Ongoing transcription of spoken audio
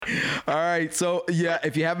All right. So yeah,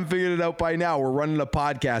 if you haven't figured it out by now, we're running a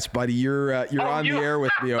podcast, buddy. You're on the air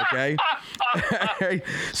with me, okay?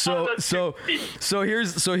 So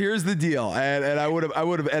here's the deal, and I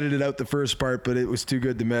would have edited out the first part, but it was too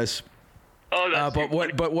good to miss. Oh, that's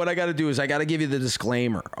but what I got to do is I got to give you the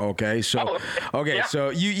disclaimer, okay? So, so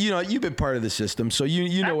you've been part of the system, so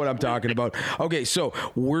you know what I'm talking about. Okay, so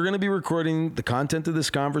we're gonna be recording the content of this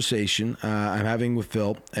conversation I'm having with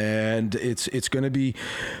Phil, and it's gonna be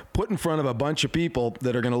put in front of a bunch of people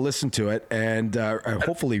that are gonna listen to it and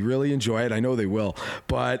hopefully really enjoy it. I know they will,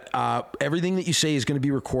 but everything that you say is gonna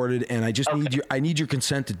be recorded, and I just need your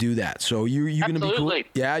consent to do that. So you gonna be cool?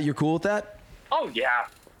 Yeah, you're cool with that? Oh yeah.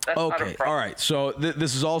 That's okay. All right. So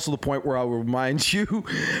this is also the point where I'll remind you,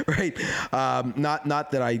 right? Not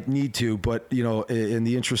that I need to, but in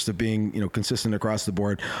the interest of being consistent across the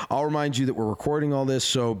board, I'll remind you that we're recording all this.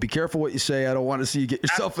 So be careful what you say. I don't want to see you get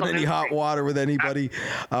yourself in any hot water with anybody.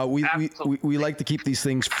 We like to keep these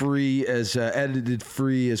things free, as edited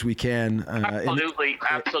free as we can. Absolutely.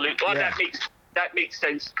 Well, yeah. that makes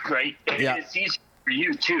sense, right? It's easy for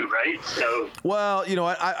you too, right? So well,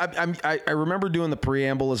 I remember doing the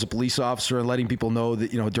preamble as a police officer and letting people know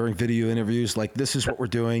that during video interviews, like, this is what we're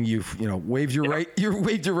doing. You've waived your right. You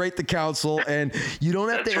waived your right to counsel, and you don't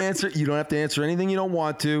have to answer. You don't have to answer anything you don't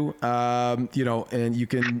want to. And you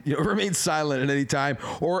can remain silent at any time,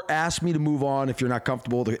 or ask me to move on if you're not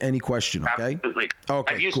comfortable with any question. Okay. Absolutely.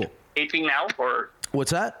 Okay. Have you started taping now, or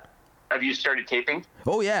what's that? Have you started taping?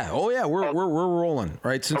 Oh yeah. We're rolling,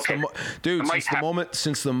 right? Since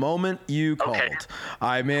the moment you called,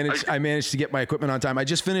 I managed to get my equipment on time. I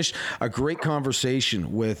just finished a great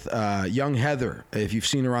conversation with young Heather. If you've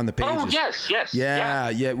seen her on the pages. Oh yes.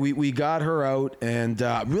 Yeah. We got her out, and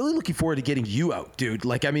really looking forward to getting you out, dude.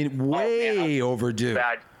 Like, I mean, way overdue.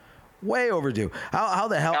 Bad. Way overdue. How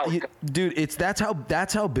the hell, dude? That's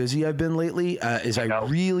how busy I've been lately. I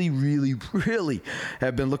really, really, really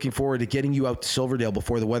have been looking forward to getting you out to Silverdale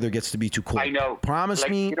before the weather gets to be too cold. I know. Promise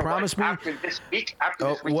me. After this week.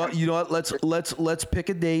 Well, you know what? Let's pick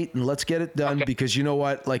a date and let's get it done, because you know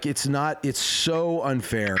what? Like, it's so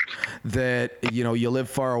unfair that you live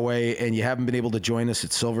far away and you haven't been able to join us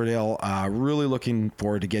at Silverdale. Really looking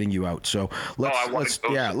forward to getting you out. So let's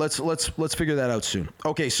figure that out soon.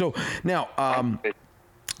 Okay, so. Now,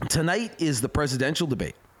 tonight is the presidential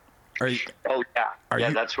debate.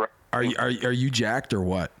 That's right. Are you jacked or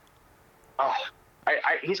what? Oh,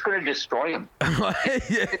 he's going to destroy him.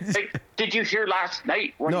 Did you hear last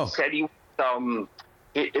night when he said he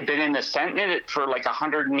had been in the Senate for like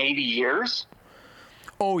 180 years?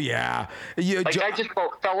 Oh yeah, I just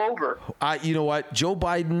fell over. You know what, Joe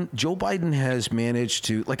Biden has managed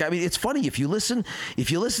to, like, I mean, it's funny if you listen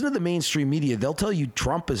to the mainstream media, they'll tell you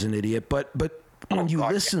Trump is an idiot, but when you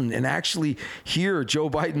listen and actually hear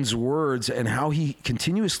Joe Biden's words and how he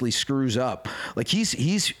continuously screws up, like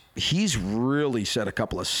he's really said a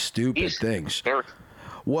couple of stupid things.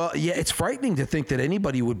 Well, yeah, it's frightening to think that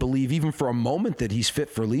anybody would believe, even for a moment, that he's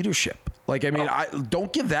fit for leadership. Like, I mean,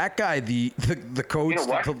 don't give that guy the codes,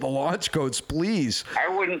 the launch codes, please. I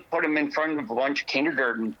wouldn't put him in front of a bunch of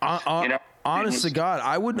kindergarten. Honest to God,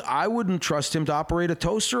 I wouldn't trust him to operate a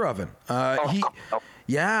toaster oven.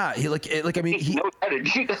 Yeah, he I mean, he knows how to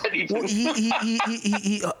do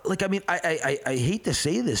that. Like, I mean, I hate to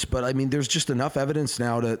say this, but I mean, there's just enough evidence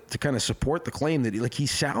now to kind of support the claim that he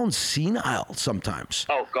sounds senile sometimes.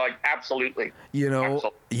 Oh God, absolutely.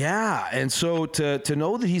 Absolutely. Yeah, and so to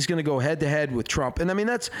know that he's going to go head to head with Trump, and I mean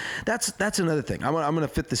that's another thing. I'm going to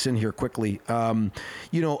fit this in here quickly.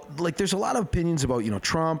 Like, there's a lot of opinions about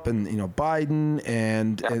Trump and Biden,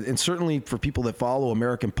 and certainly for people that follow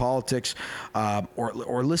American politics,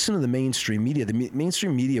 or listen to the mainstream media. The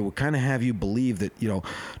mainstream media would kind of have you believe that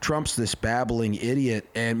Trump's this babbling idiot,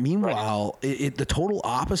 and meanwhile, the total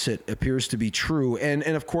opposite appears to be true. And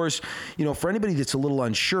of course, for anybody that's a little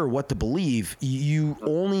unsure what to believe, you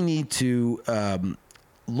only need to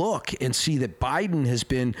look and see that Biden has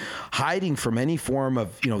been hiding from any form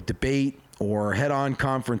of debate or head-on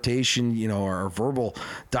confrontation, or verbal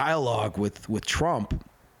dialogue with Trump.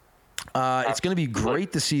 It's going to be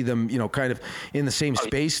great to see them, kind of in the same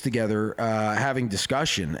space together, having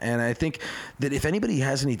discussion. And I think that if anybody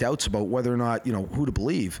has any doubts about whether or not, who to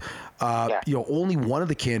believe, only one of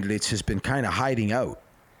the candidates has been kind of hiding out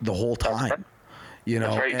the whole time.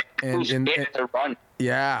 And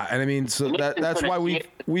yeah, and I mean, so that's why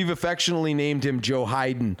we've affectionately named him Joe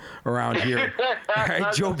Biden around here,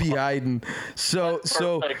 right? Joe B. Biden. So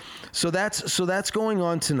that's going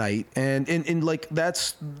on tonight, and like,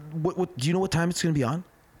 that's what do you know what time it's going to be on?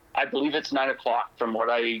 I believe it's 9 o'clock from what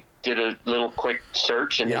I did a little quick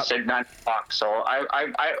search, and they said 9 o'clock. So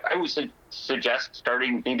I would suggest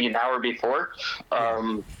starting maybe an hour before,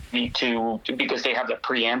 because they have the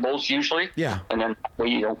preambles usually. Yeah. And then that way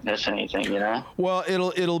you don't miss anything, you know? Well,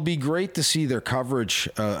 it'll be great to see their coverage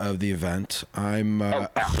of the event. I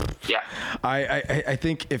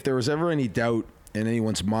think if there was ever any doubt in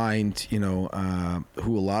anyone's mind, you know,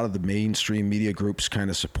 who a lot of the mainstream media groups kind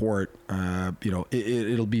of support, you know,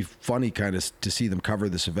 it'll be funny kind of to see them cover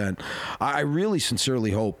this event. I really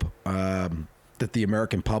sincerely hope that the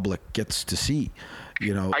American public gets to see,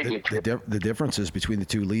 you know, the differences between the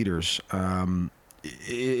two leaders.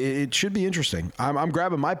 It should be interesting. I'm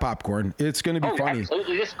grabbing my popcorn. It's going to be funny.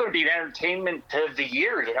 Absolutely. This is going to be an entertainment of the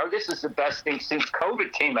year. You know, this is the best thing since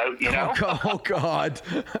COVID came out, you know? Oh God.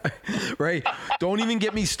 Right. Don't even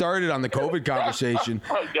get me started on the COVID conversation.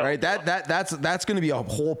 Right. That's going to be a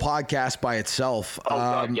whole podcast by itself.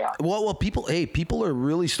 Well, people are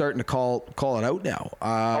really starting to call it out now.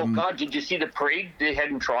 Oh God. Did you see the parade they had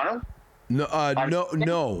in Toronto? No,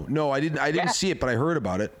 I didn't see it, but I heard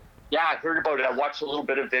about it. Yeah, I heard about it. I watched a little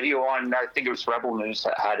bit of video on, I think it was Rebel News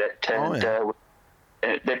that had it.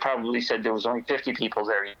 And they probably said there was only 50 people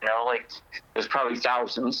there, you know, like there's probably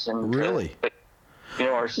thousands. And really? You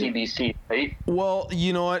know, our CBC, right? Well,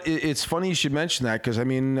 you know what? It's funny you should mention that because, I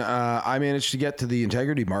mean, I managed to get to the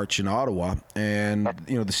Integrity March in Ottawa, and,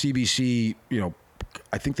 you know, the CBC, you know,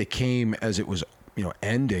 I think they came as it was, you know,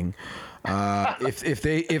 ending.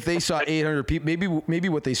 If they saw 800 people, maybe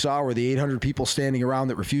what they saw were the 800 people standing around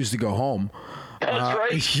that refused to go home. That's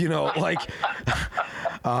right. You know, like,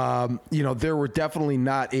 you know, there were definitely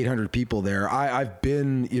not 800 people there. I've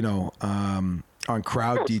been, you know, on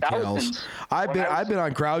crowd details. I've been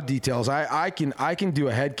on crowd details. I can do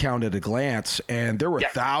a head count at a glance, and there were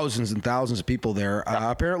thousands and thousands of people there.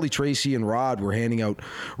 Apparently, Tracy and Rod were handing out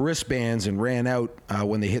wristbands and ran out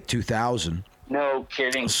when they hit 2,000. No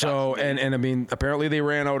kidding. So, and I mean, apparently they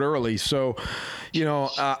ran out early. So, you know,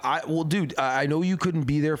 dude, I know you couldn't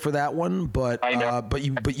be there for that one, but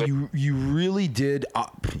you really did.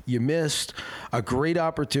 You missed a great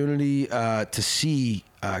opportunity to see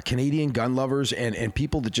Canadian gun lovers and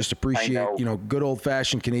people that just appreciate, you know, good old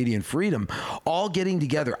fashioned Canadian freedom all getting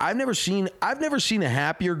together. I've never seen a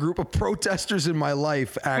happier group of protesters in my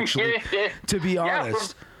life, actually, to be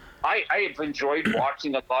honest. I have enjoyed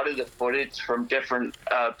watching a lot of the footage from different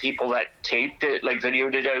people that taped it, like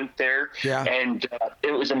videoed it out there. Yeah. And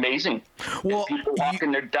it was amazing. Well, and people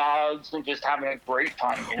walking their dogs and just having a great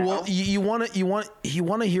time. You know? Well, you want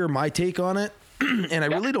to hear my take on it? And I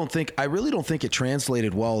really don't think it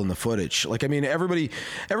translated well in the footage. Like, I mean, everybody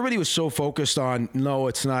was so focused on, no,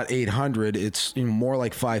 it's not 800, it's, you know, more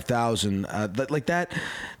like 5,000.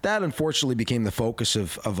 That unfortunately became the focus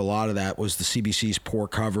of a lot of that was the CBC's poor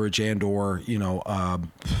coverage and/or, you know,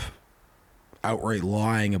 outright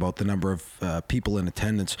lying about the number of people in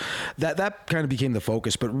attendance. That kind of became the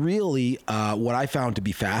focus. But really, what I found to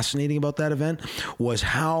be fascinating about that event was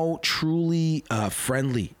how truly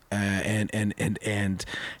friendly and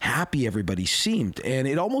happy everybody seemed, and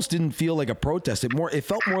it almost didn't feel like a protest. It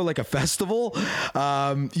felt more like a festival.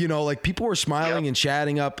 You know, like people were smiling and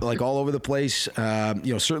chatting up like all over the place.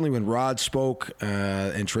 You know, certainly when Rod spoke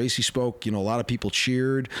and Tracy spoke, you know, a lot of people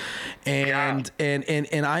cheered, and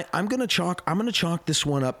I'm gonna chalk this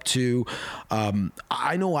one up to.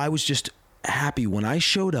 I know I was just happy when I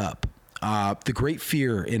showed up. The great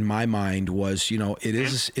fear in my mind was, you know, it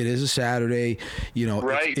is a Saturday, you know,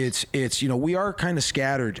 right. It's you know, we are kind of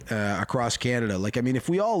scattered across Canada. Like, I mean, if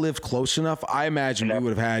we all lived close enough, I imagine we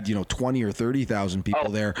would have had, you know, 20 or 30,000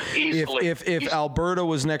 people there. Easily. If Alberta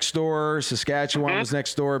was next door, Saskatchewan was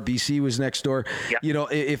next door, BC was next door, you know,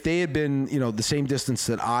 if they had been, you know, the same distance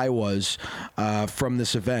that I was from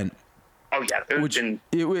this event. Oh yeah, it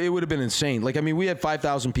would have been insane. Like, I mean, we had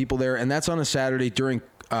 5,000 people there, and that's on a Saturday during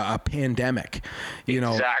a pandemic, you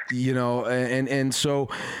know, and so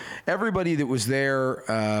everybody that was there,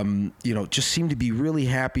 you know, just seemed to be really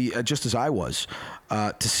happy, just as I was,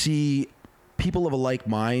 to see people of a like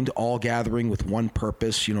mind all gathering with one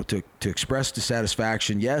purpose, you know, to express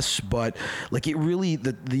dissatisfaction. Yes, but like it really,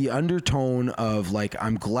 the undertone of like,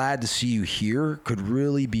 I'm glad to see you here could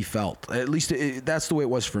really be felt. At least that's the way it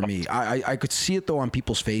was for me. I could see it though on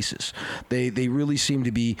people's faces. They really seemed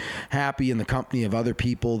to be happy in the company of other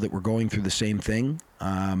people that were going through the same thing.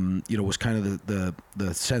 You know, was kind of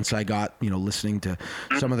the sense I got, you know, listening to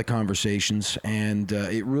some of the conversations, and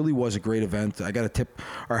it really was a great event. I got to tip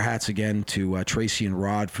our hats again to Tracy and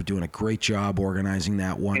Rod for doing a great job organizing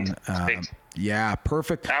that one. Yeah,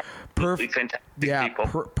 perfect. Fantastic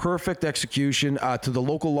perfect execution. To the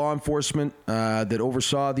local law enforcement that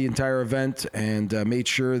oversaw the entire event and made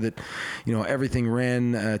sure that, everything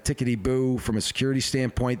ran tickety-boo from a security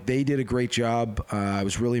standpoint. They did a great job. I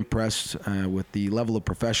was really impressed with the level of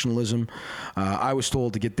professionalism. I was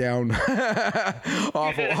told to get down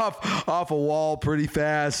off a wall pretty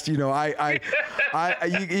fast. You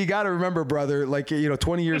got to remember, brother,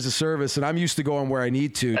 20 years of service, and I'm used to going where I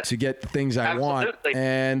need to get the things I want.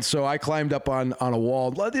 And so I climbed up on a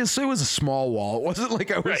wall. It was a small wall. It wasn't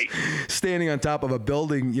like I was standing on top of a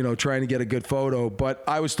building, trying to get a good photo. But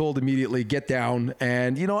I was told immediately, get down.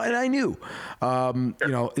 And, and I knew,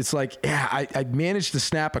 it's like, I managed to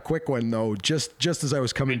snap a quick one, though, just as I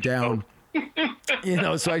was coming down.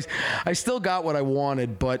 So I still got what I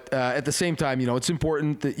wanted, but at the same time, it's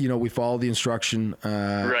important that we follow the instruction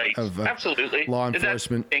of absolutely law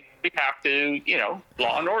enforcement. We have to,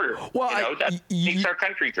 law and order. Well, that makes our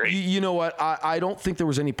country great. You know what? I don't think there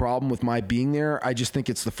was any problem with my being there. I just think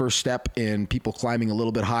it's the first step in people climbing a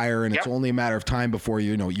little bit higher, and it's only a matter of time before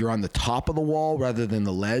you're on the top of the wall rather than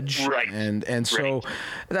the ledge. Right. And so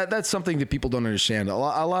that's something that people don't understand. A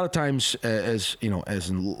lot of times, as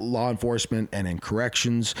in law enforcement and in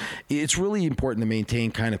corrections, it's really important to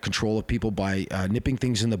maintain kind of control of people by nipping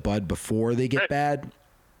things in the bud before they get bad.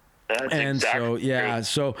 That's and exactly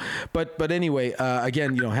but anyway,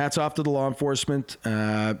 again, hats off to the law enforcement,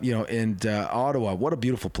 and Ottawa. What a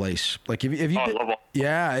beautiful place. Like, have you been?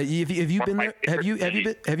 Yeah, have you been there? Have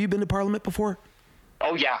you been to Parliament before?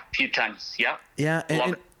 Oh yeah, a few times. Yeah. Yeah,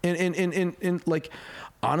 and like,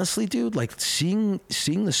 honestly, dude, like seeing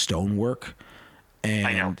the stonework, and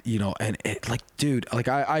I know. And it, like, dude, like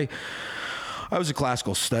I was a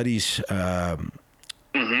classical studies.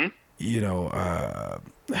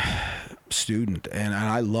 Student, and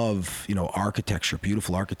I love architecture,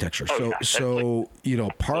 beautiful architecture. So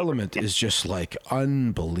Parliament is just like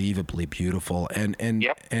unbelievably beautiful, and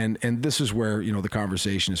this is where the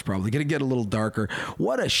conversation is probably going to get a little darker.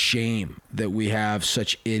 What a shame that we have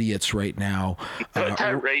such idiots right now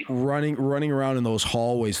running around in those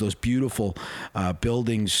hallways, those beautiful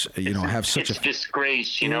buildings. Have such a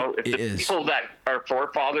disgrace. If the people that our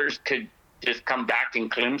forefathers could just come back and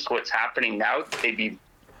glimpse what's happening now, they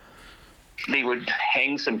would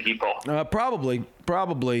hang some people. Probably.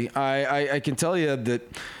 I can tell you that,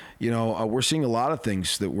 we're seeing a lot of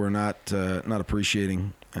things that we're not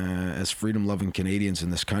appreciating as freedom-loving Canadians in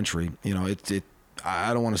this country.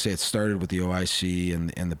 I don't want to say it started with the OIC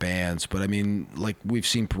and the bans, but I mean, like, we've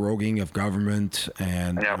seen proroguing of government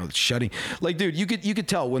and shutting. Like, dude, you could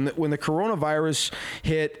tell when the coronavirus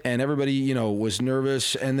hit and everybody was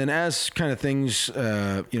nervous, and then as kind of things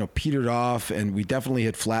petered off, and we definitely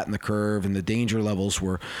had flattened the curve, and the danger levels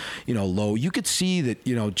were low. You could see that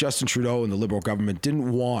Justin Trudeau and the Liberal government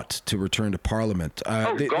didn't want to return to Parliament.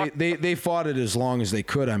 They fought it as long as they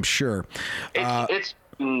could, I'm sure.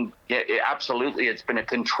 Absolutely. It's been a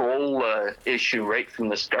control issue right from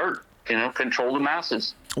the start. Control the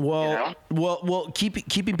masses. Well,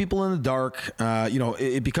 keeping people in the dark.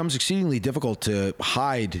 It becomes exceedingly difficult to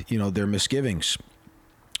hide their misgivings.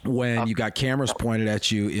 When you got cameras pointed at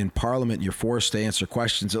you in Parliament, you're forced to answer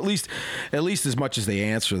questions, at least as much as they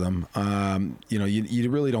answer them. You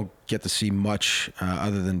really don't get to see much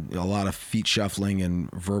other than a lot of feet shuffling and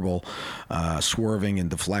verbal swerving and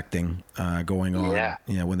deflecting going on. Yeah.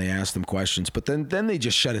 When they ask them questions, but then they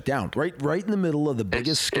just shut it down right in the middle of the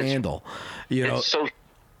biggest scandal. It's so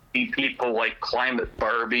people like Climate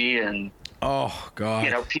Barbie and. Oh,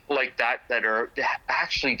 God. People like that are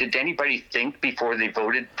actually, did anybody think before they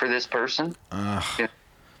voted for this person?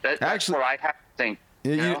 That's what I have to think.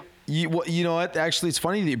 You know what? Actually, it's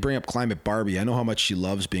funny that you bring up Climate Barbie. I know how much she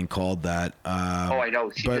loves being called that. I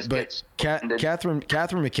know.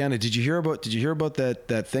 Catherine McKenna, did you hear about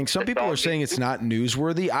that thing? Some people are saying it's not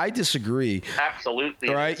newsworthy. I disagree. Absolutely.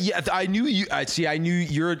 All right. Yeah, I knew you. I knew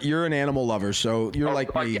you're an animal lover, so you're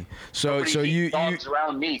like me. So you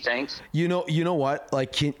around me. Thanks. You know what?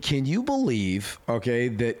 Like, can you believe? Okay,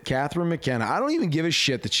 that Catherine McKenna. I don't even give a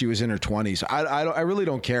shit that she was in her 20s. I really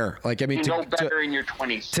don't care. Like, I mean, better in your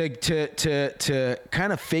 20s. To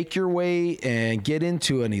kind of fake your way and get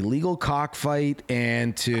into an illegal cockfight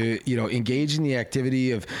and to engage in the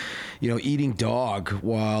activity of, eating dog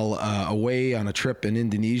while away on a trip in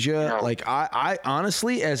Indonesia. No. Like I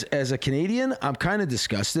honestly, as a Canadian, I'm kind of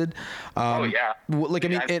disgusted. Like, I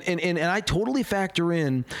mean, and I totally factor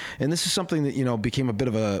in, and this is something that, became a bit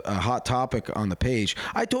of a hot topic on the page.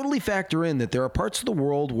 I totally factor in that there are parts of the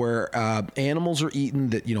world where animals are eaten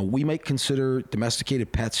that, we might consider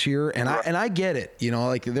domesticated pets here. And I get it,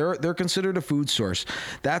 like they're considered a food source.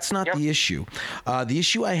 That's not the issue. The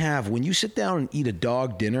issue I have when you sit down and eat a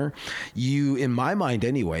dog dinner, you, in my mind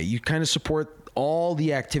anyway, you kind of support all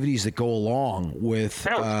the activities that go along with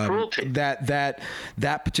that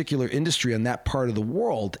particular industry on that part of the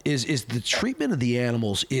world. Is the treatment of the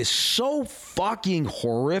animals is so fucking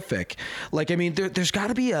horrific. Like, I mean, there's got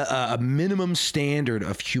to be a minimum standard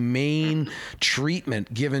of humane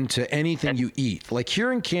treatment given to anything you eat. Like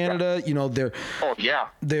here in Canada,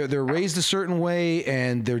 they're raised a certain way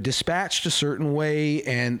and they're dispatched a certain way,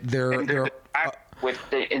 and they're with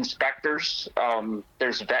the inspectors.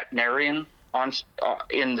 There's a veterinarian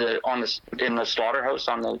in the slaughterhouse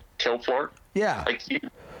on the kill floor. Yeah, like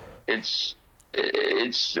it's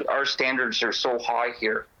our standards are so high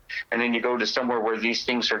here, and then you go to somewhere where these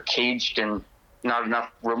things are caged and not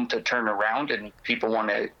enough room to turn around, and people want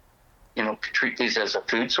to, treat these as a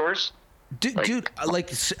food source. Dude,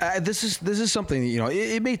 this is something that,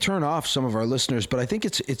 it may turn off some of our listeners, but I think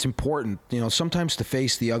it's important, sometimes to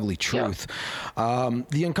face the ugly truth. Yeah.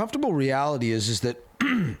 The uncomfortable reality is that.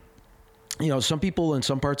 Some people in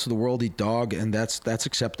some parts of the world eat dog, and that's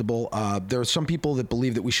acceptable. There are some people that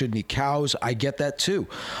believe that we shouldn't eat cows. I get that too.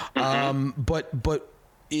 But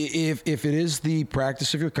if it is the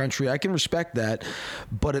practice of your country, I can respect that.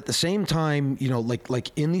 But at the same time, like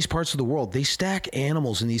in these parts of the world, they stack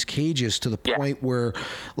animals in these cages to the point where,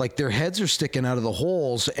 like, their heads are sticking out of the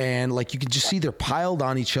holes, and like you can just see they're piled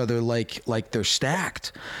on each other, like they're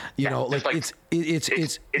stacked. It's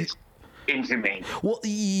inhumane. Well,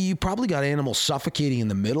 you probably got animals suffocating in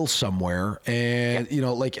the middle somewhere, and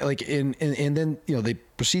and then they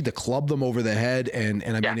proceed to club them over the head, and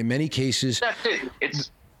I mean, in many cases, that's it.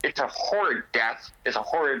 It's a horrid death. It's a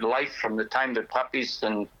horrid life from the time they're puppies,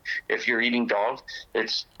 and if you're eating dogs,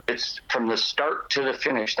 it's from the start to the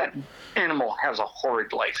finish. That animal has a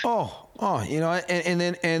horrid life. And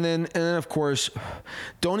then of course,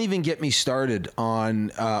 don't even get me started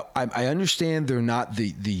on. I understand they're not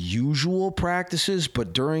the usual practices,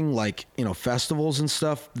 but during festivals and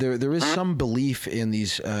stuff, there is some belief in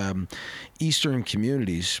these Eastern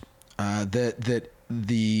communities that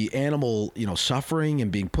the animal, suffering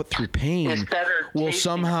and being put through pain will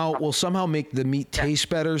somehow make the meat taste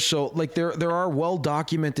better. So like there are well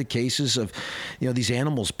documented cases of, these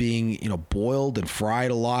animals being, boiled and fried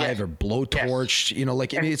alive or blowtorched,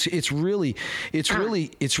 I mean,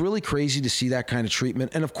 it's really crazy to see that kind of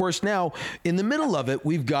treatment. And of course, now in the middle of it,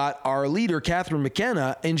 we've got our leader, Catherine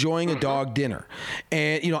McKenna, enjoying a dog dinner.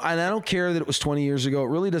 And, and I don't care that it was 20 years ago. It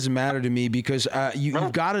really doesn't matter to me because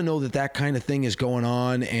you've got to know that kind of thing is going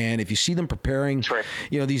on, and if you see them preparing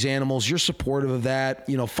these animals, you're supportive of that.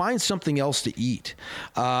 Find something else to eat,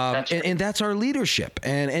 and that's our leadership.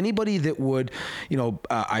 And anybody that would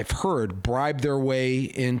I've heard bribe their way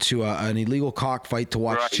into an illegal cockfight to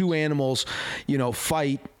watch two animals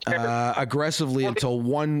fight aggressively until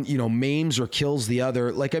one maims or kills the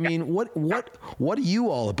other. Like, I mean, what are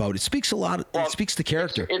you all about? It speaks a lot. It speaks to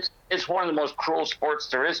character. It's one of the most cruel sports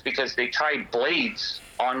there is, because they tie blades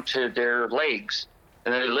onto their legs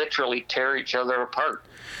and they literally tear each other apart.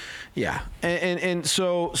 Yeah, and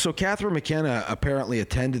so Catherine McKenna apparently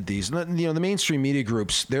attended these. The mainstream media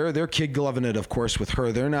groups, they're kid gloving it, of course, with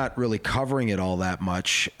her. They're not really covering it all that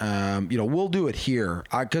much. We'll do it here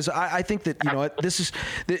because I think that this is,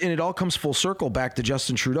 and it all comes full circle back to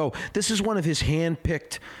Justin Trudeau. This is one of his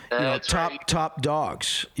handpicked top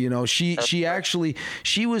dogs.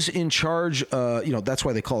 She was in charge. That's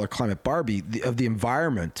why they call her Climate Barbie, of the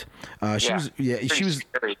environment. She was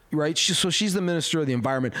right. She's the Minister of the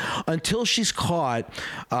Environment until she's caught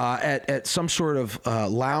at some sort of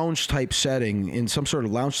lounge type setting,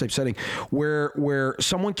 where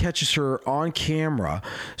someone catches her on camera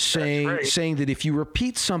saying that if you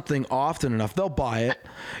repeat something often enough, they'll buy it.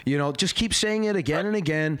 Just keep saying it again and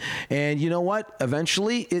again, and you know what?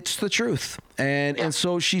 Eventually, it's the truth. And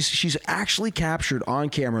so she's actually captured on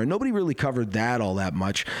camera. Nobody really covered that all that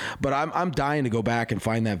much, but I'm dying to go back and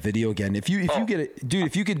find that video again. If you get it, dude,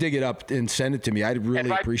 if you could dig it up and send it to me, I'd really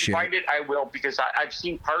appreciate it. If I find it, I will, because I've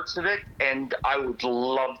seen parts of it, and I would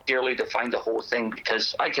love dearly to find the whole thing,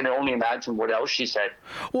 because I can only imagine what else she said.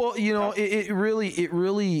 Well, it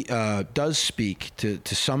really does speak to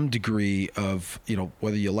some degree of,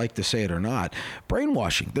 whether you like to say it or not,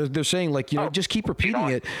 brainwashing. They're saying, like, just keep repeating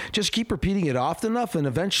it. Just keep repeating it often enough, and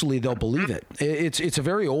eventually they'll believe it. It's a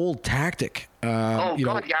very old tactic. I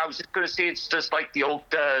was just going to say, it's just like the old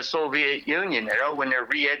Soviet Union, when they're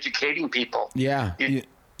re-educating people. Yeah.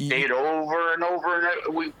 Say it over and over,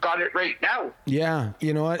 and we've got it right now. Yeah,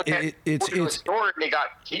 you know what? It's a store, and they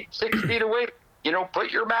got keep 6 feet away.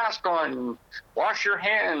 Put your mask on, wash your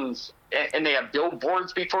hands, and they have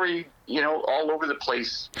billboards before you, all over the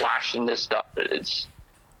place, flashing this stuff.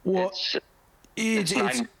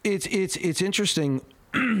 It's interesting.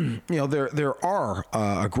 There are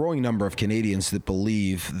a growing number of Canadians that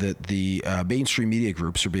believe that the mainstream media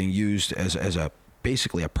groups are being used as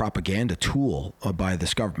basically a propaganda tool by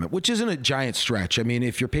this government, which isn't a giant stretch. I mean,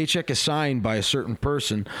 if your paycheck is signed by a certain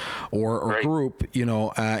person or group,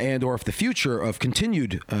 and or if the future of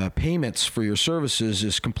continued payments for your services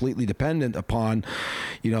is completely dependent upon,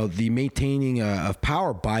 the maintaining of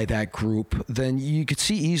power by that group, then you could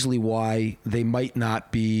see easily why they might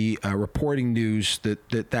not be reporting news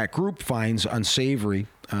that group finds unsavory.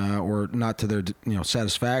 Or not to their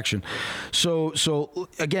satisfaction. So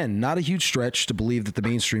again, not a huge stretch to believe that the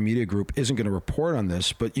mainstream media group isn't going to report on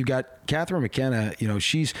this. But you got Catherine McKenna.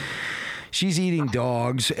 She's eating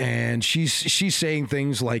dogs, and she's saying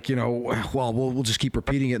things like, we'll just keep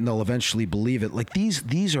repeating it, and they'll eventually believe it. Like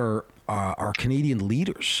these are our Canadian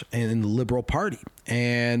leaders in the Liberal Party,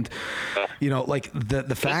 and like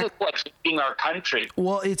the fact this is what's keeping our country.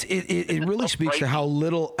 Well, it really speaks to how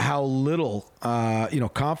little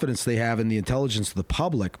confidence they have in the intelligence of the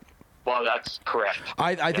public. Well, that's correct.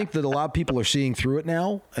 I think that a lot of people are seeing through it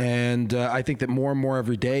now, and I think that more and more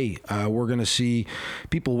every day we're going to see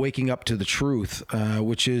people waking up to the truth,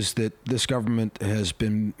 which is that this government has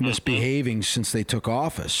been misbehaving since they took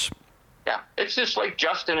office. Yeah, it's just like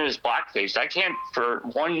Justin and his blackface. I can't for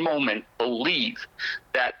one moment believe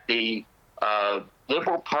that the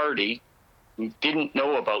Liberal Party didn't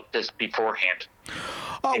know about this beforehand.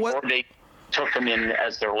 Before they took him in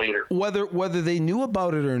as their leader. Whether they knew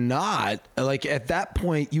about it or not, like at that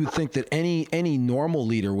point, you would think that any normal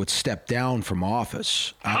leader would step down from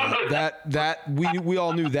office. We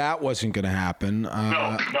all knew that wasn't going to happen.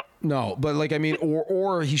 No, but like, I mean,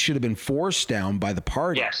 or he should have been forced down by the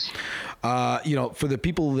party. Yes. For the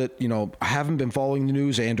people that, haven't been following the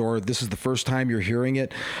news or this is the first time you're hearing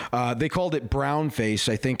it, they called it brown face,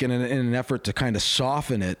 I think, in an effort to kind of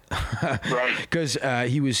soften it. Right. Because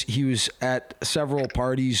he was at several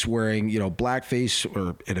parties wearing, blackface,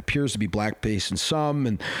 or it appears to be blackface in some,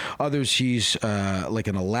 and others he's like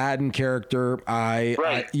an Aladdin character.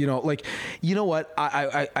 I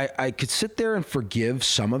could sit there and forgive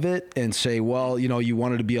some of it and say, well, you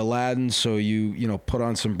wanted to be Aladdin, so you put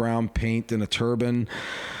on some brown paint and a turban.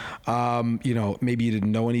 Maybe you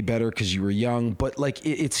didn't know any better because you were young, but like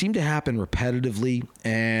it seemed to happen repetitively,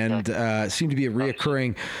 and seemed to be a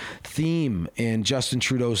reoccurring theme in Justin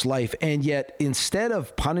Trudeau's life. And yet, instead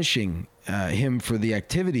of punishing him for the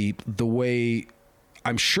activity the way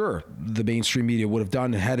I'm sure the mainstream media would have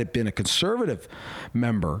done had it been a conservative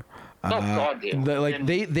member,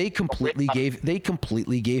 they completely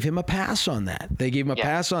gave him a pass on that. They gave him a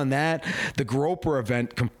pass on that. The Groper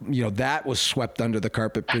event, that was swept under the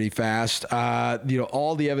carpet pretty fast.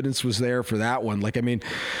 All the evidence was there for that one. Like, I mean,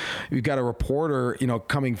 we've got a reporter,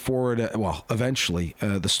 coming forward. Eventually,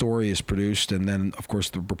 the story is produced, and then of course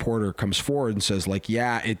the reporter comes forward and says, like,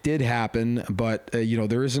 yeah, it did happen, but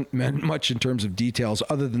there isn't much in terms of details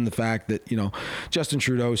other than the fact that Justin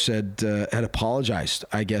Trudeau said had apologized,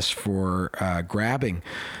 I guess, for grabbing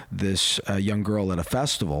this young girl at a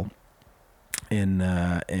festival in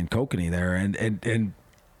Kokanee there,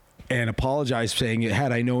 and apologized, saying,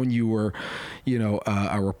 had I known you were,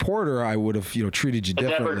 a reporter, I would have, treated you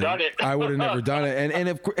differently. I would have never done it.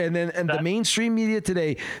 And the mainstream media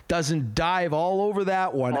today doesn't dive all over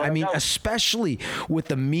that one. I mean, especially with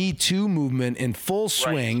the Me Too movement in full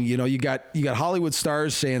swing. Right. You got Hollywood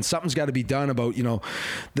stars saying something's got to be done about,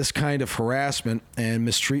 this kind of harassment and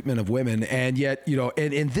mistreatment of women. And yet,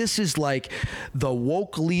 and this is like the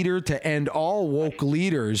woke leader to end all woke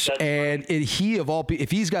leaders. That's and he of all,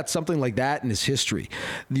 if he's got something something like that in his history,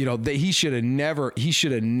 that he should have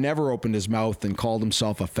never opened his mouth and called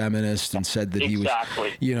himself a feminist and said that he was,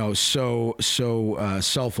 so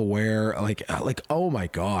self-aware. Like, oh my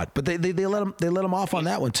God! But they let him off on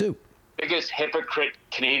that one too. Biggest hypocrite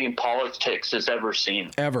Canadian politics has ever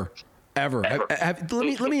seen. Ever.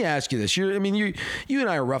 Let me ask you this. You and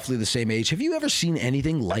I are roughly the same age. Have you ever seen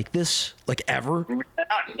anything like this? Like, ever? Not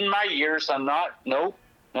in my years, I'm not. Nope.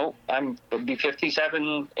 I'll be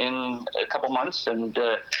 57 in a couple months, and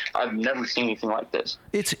I've never seen anything like this.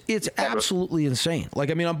 It's absolutely insane.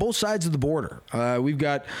 Like, on both sides of the border, we've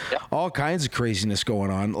got all kinds of craziness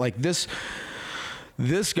going on. Like this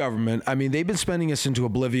government, they've been spending us into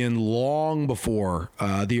oblivion long before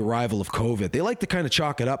the arrival of COVID. They like to kind of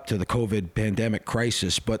chalk it up to the COVID pandemic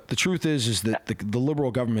crisis, but the truth is that the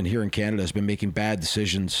Liberal government here in Canada has been making bad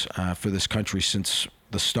decisions for this country since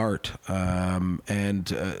the start, and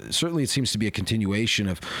certainly it seems to be a continuation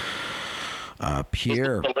of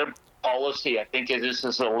Pierre. Policy, I think this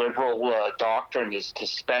is a Liberal doctrine, is to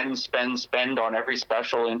spend on every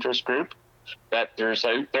special interest group that there's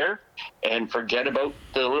out there, and forget about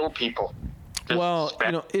the little people. Well,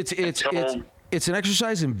 it's an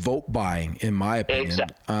exercise in vote buying, in my opinion.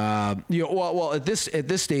 Exactly. Well, at this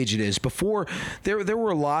stage it is. Before, there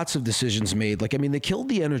were lots of decisions made. Like, they killed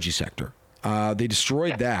the energy sector. They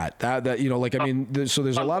destroyed that. So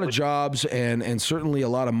there's a lot of jobs and certainly a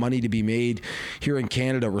lot of money to be made here in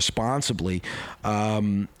Canada responsibly.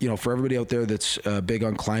 For everybody out there that's big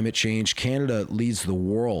on climate change, Canada leads the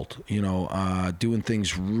world, doing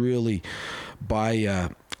things really by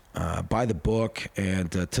the book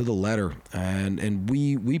and to the letter, and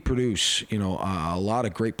we produce a lot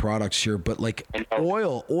of great products here, but like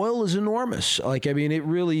oil is enormous. Like, it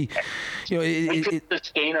really we could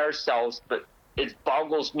sustain ourselves, but it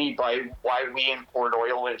boggles me by why we import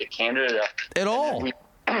oil into Canada at all. We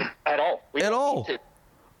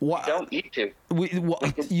don't need to.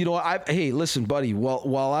 Hey, listen, buddy.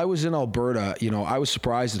 While I was in Alberta, I was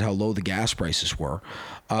surprised at how low the gas prices were.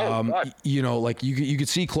 Like you could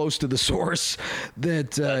see close to the source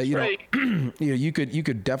that you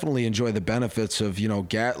could definitely enjoy the benefits of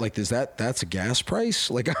gas. Like, that's a gas price?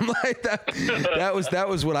 Like, I'm like that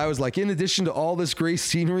was what I was like. In addition to all this great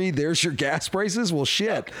scenery, there's your gas prices. Well,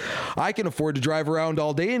 shit, I can afford to drive around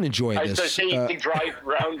all day and enjoy this. I say you can drive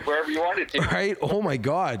around wherever you wanted to. Right? Oh my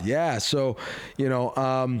God, yeah. So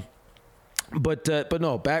But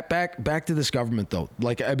no, back to this government though.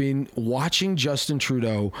 Like, watching Justin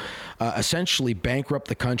Trudeau essentially bankrupt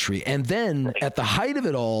the country, and then at the height of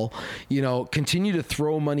it all, continue to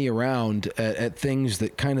throw money around at things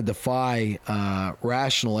that kind of defy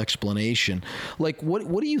rational explanation. Like,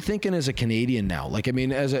 what are you thinking as a Canadian now? Like,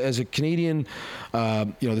 as a Canadian,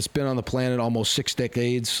 that's been on the planet almost 6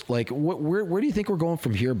 decades. Like, where do you think we're going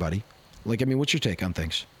from here, buddy? Like, what's your take on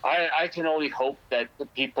things? I can only hope that the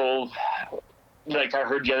people, like I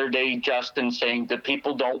heard the other day, Justin saying that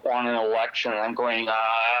people don't want an election. And I'm going,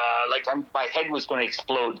 my head was going to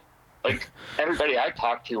explode. Like, everybody I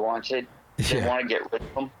talk to wants it. They want to get rid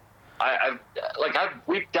of him.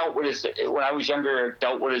 We've dealt with when I was younger, I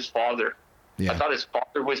dealt with his father. Yeah. I thought his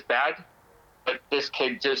father was bad, but this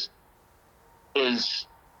kid just is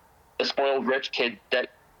a spoiled rich kid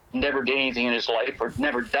that never did anything in his life, or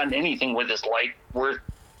never done anything with his life worth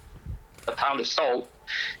a pound of salt.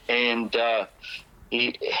 And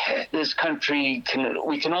this country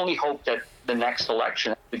we can only hope that the next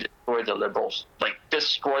election we destroy the Liberals, like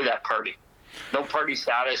destroy that party. No party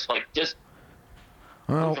status, like just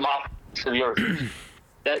move them off to the earth.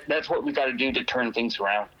 That's what we got to do to turn things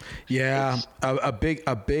around. Yeah, a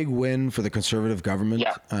big win for the Conservative government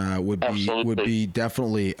would be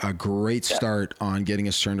definitely a great start on getting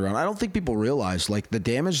us turned around. I don't think people realize, like, the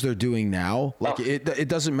damage they're doing now. Like, it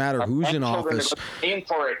doesn't matter who's in office. Paying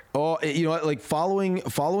for it. Oh, like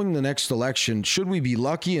following the next election, should we be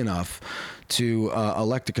lucky enough to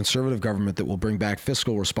elect a Conservative government that will bring back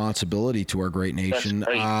fiscal responsibility to our great nation,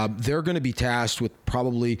 they're going to be tasked with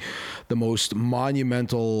probably the most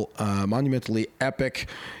monumentally epic,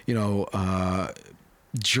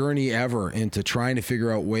 journey ever into trying to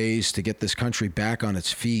figure out ways to get this country back on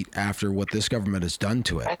its feet after what this government has done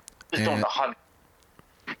to it.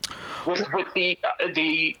 With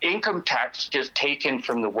the income tax just taken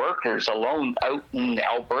from the workers alone out in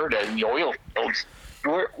Alberta and the oil fields,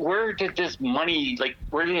 where did this money, like,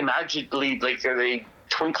 where did they magically, like, are they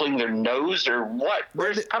twinkling their nose or what?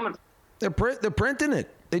 Where's it coming from? They're printing it.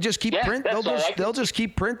 They just keep they'll just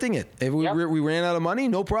keep printing it. If we ran out of money,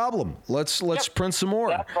 no problem. Let's print some more.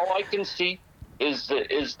 That's all I can see is that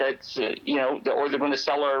or they're going to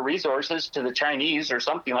sell our resources to the Chinese or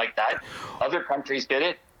something like that. Other countries did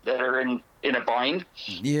it. that are in a bind.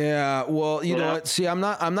 Yeah, well, you know what? See, I'm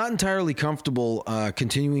not entirely comfortable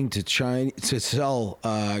continuing to sell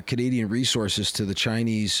Canadian resources to the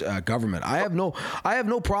Chinese government. I have no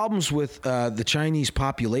problems with the Chinese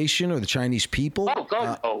population or the Chinese people. Oh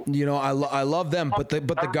God, no. You know, I love them, but the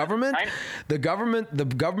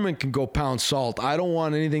government can go pound salt. I don't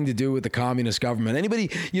want anything to do with the communist government. Anybody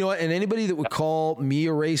that would call me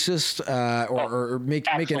a racist or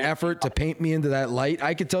make an effort to paint me into that light,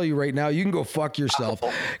 I can tell you right now, you can go fuck yourself,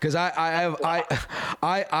 because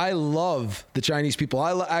I love the Chinese people.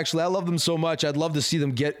 I love them so much. I'd love to see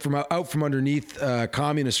them get out from underneath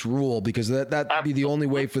communist rule, because that'd be the only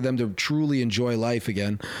way for them to truly enjoy life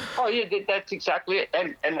again. Oh yeah, that's exactly it.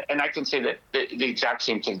 And I can say that the exact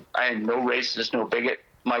same thing. I am no racist, no bigot.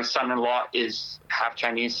 My son-in-law is half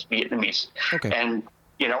Chinese, Vietnamese, and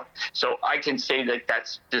so I can say that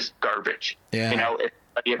that's just garbage. Yeah. If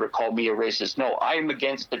anybody ever called me a racist, no, I am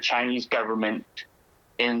against the Chinese government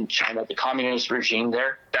in China, the communist regime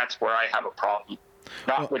there. That's where I have a problem,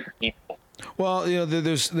 not with the people. Well,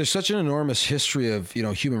 there's such an enormous history of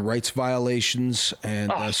human rights violations,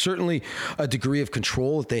 and certainly a degree of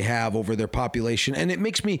control that they have over their population, and it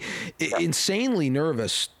makes me insanely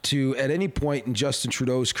nervous to, at any point in Justin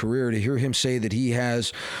Trudeau's career, to hear him say that he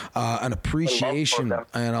has an appreciation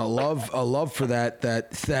and a love for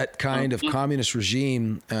that kind of communist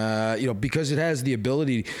regime, because it has the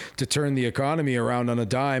ability to turn the economy around on a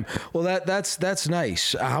dime. Well, that's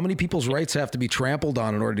nice. How many people's rights have to be trampled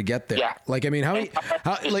on in order to get there? Yeah. Like, I mean, this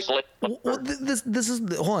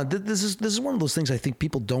is one of those things I think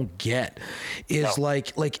people don't get is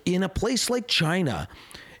like in a place like China,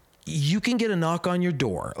 you can get a knock on your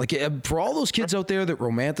door. Like, for all those kids out there that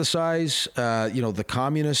romanticize, the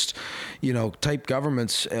communist, type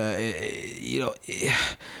governments, I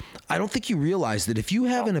don't think you realize that if you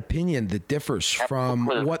have an opinion that differs from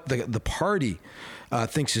what the party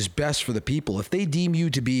thinks is best for the people, if they deem you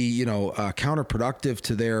to be, counterproductive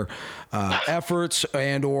to their efforts,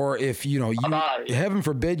 and or if heaven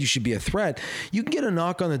forbid you should be a threat, you can get a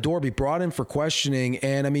knock on the door, be brought in for questioning,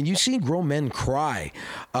 and I mean, you've seen grown men cry,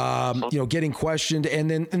 getting questioned, and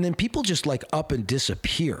then people just like up and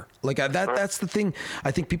disappear. Like that's the thing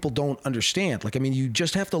I think people don't understand. Like, I mean, you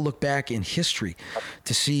just have to look back in history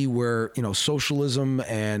to see where socialism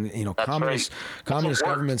and communist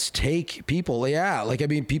governments take people. Yeah. Like, I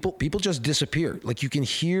mean, people just disappear. Like, you can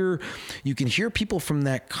hear people from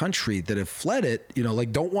that country that have fled it,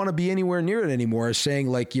 like don't want to be anywhere near it anymore, saying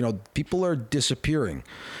like, people are disappearing.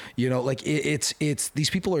 Like it's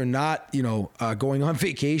these people are not, going on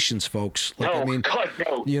vacations, folks. Like, no, I mean, God,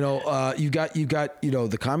 no. You got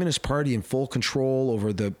the Communist Party in full control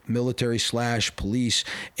over the military / police,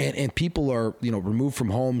 and people are, removed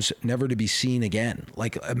from homes, never to be seen again.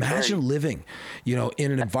 Like, imagine living,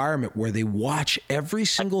 in an environment where they watch every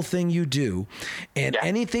single thing you do, and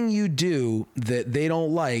anything you do that they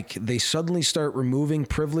don't like, they suddenly start removing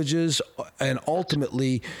privileges, and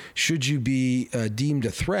ultimately, should you be deemed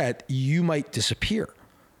a threat, you might disappear.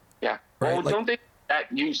 Yeah. Right? Well, don't they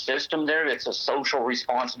that new system there? It's a social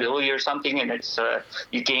responsibility or something, and it's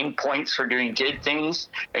you gain points for doing good things,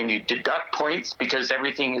 and you deduct points because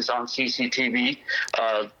everything is on CCTV.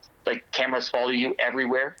 Like, cameras follow you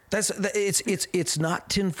everywhere. It's not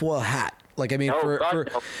tinfoil hat. Like, I mean,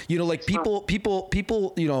 people,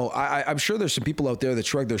 I'm sure there's some people out there that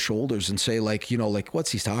shrug their shoulders and say like,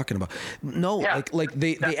 what's he talking about? No, like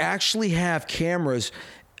they actually have cameras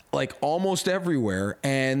like almost everywhere.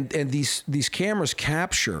 And these cameras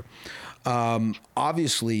capture,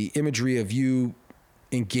 obviously imagery of you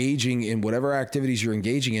engaging in whatever activities you're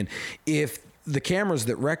engaging in. If the cameras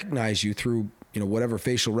that recognize you through whatever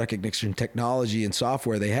facial recognition technology and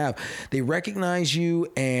software they have, they recognize you,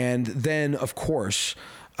 and then of course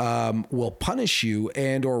will punish you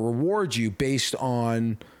and or reward you based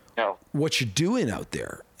on what you're doing out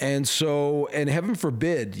there. And so, and heaven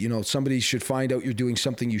forbid, somebody should find out you're doing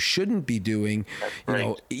something you shouldn't be doing,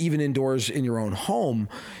 even indoors in your own home,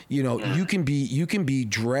 you can be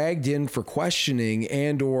dragged in for questioning,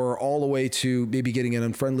 and or all the way to maybe getting an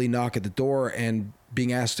unfriendly knock at the door and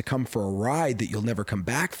being asked to come for a ride that you'll never come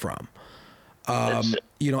back from.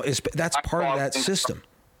 That's part of that system.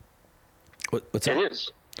 What's that? It is.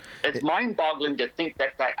 It's mind-boggling to think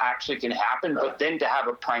that actually can happen, but then to have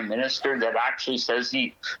a prime minister that actually says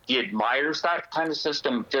he admires that kind of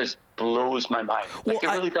system just blows my mind. Like, it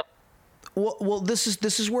really does. Well, this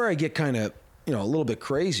is where I get kind of a little bit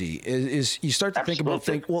crazy. Is you start to think about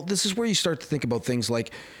things. Well, this is where you start to think about things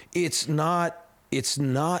like it's not it's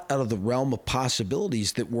not out of the realm of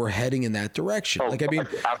possibilities that we're heading in that direction. Like, I mean,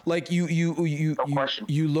 like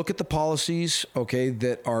you look at the policies, okay,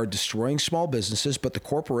 that are destroying small businesses, but the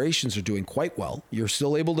corporations are doing quite well. You're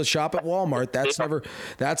still able to shop at Walmart.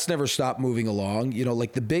 That's never stopped moving along. You know,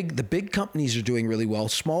 like the big companies are doing really well.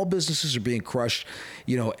 Small businesses are being crushed,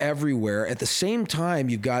 you know, everywhere. At the same time,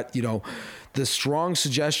 you've got, you know, the strong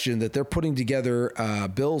suggestion that they're putting together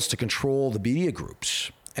bills to control the media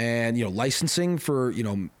groups. And, you know, licensing for, you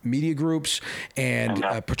know, media groups and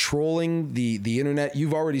patrolling the internet.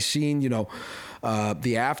 You've already seen, you know,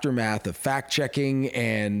 the aftermath of fact checking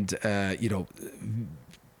and, you know,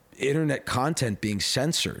 internet content being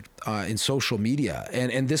censored in social media.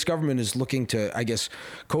 And this government is looking to, I guess,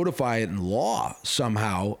 codify it in law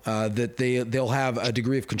somehow, that they'll have a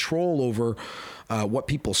degree of control over what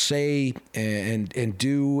people say and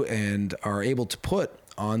do and are able to put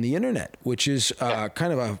on the internet, which is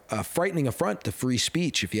kind of a frightening affront to free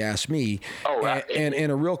speech, if you ask me,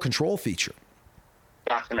 and a real control feature.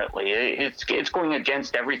 Definitely. It's going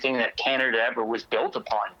against everything that Canada ever was built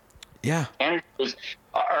upon. Yeah. Canada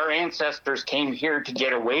our ancestors came here to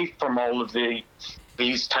get away from all of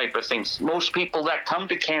these type of things. Most people that come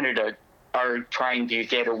to Canada are trying to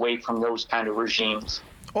get away from those kind of regimes.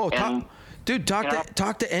 Dude,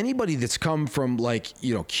 talk to anybody that's come from, like,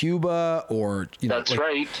 you know, Cuba or, you know. That's like,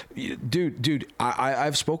 right. Dude,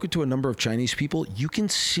 I've spoken to a number of Chinese people. You can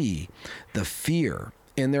see the fear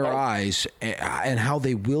in their eyes and how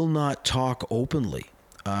they will not talk openly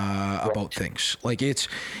about things. Like, it's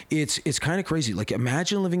kind of crazy. Like,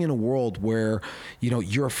 imagine living in a world where, you know,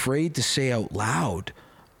 you're afraid to say out loud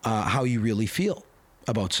how you really feel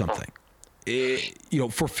about something. You know,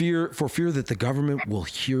 for fear that the government will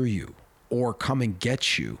hear you or come and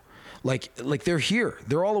get you. Like they're here.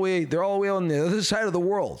 They're all the way on the other side of the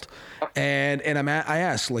world. And I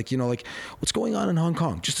ask, like, you know, like, what's going on in Hong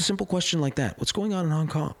Kong? Just a simple question like that. What's going on in Hong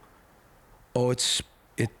Kong? Oh, it's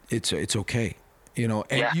okay. You know,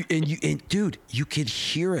 and dude, you could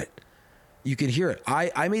hear it. You could hear it.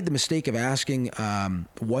 I made the mistake of asking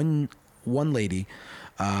one lady.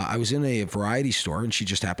 I was in a variety store, and she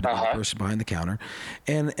just happened to be the person behind the counter.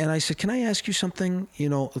 And I said, can I ask you something? You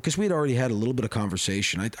know, because we'd already had a little bit of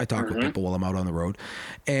conversation. I talk with people while I'm out on the road.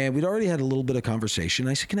 And we'd already had a little bit of conversation.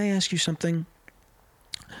 I said, can I ask you something?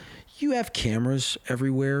 You have cameras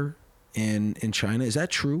everywhere in China. Is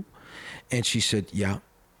that true? And she said, yeah.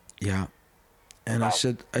 And I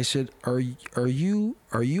said, are you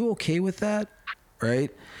okay with that?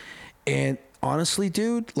 Right? And honestly,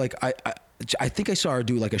 dude, like, I think I saw her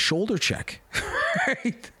do like a shoulder check,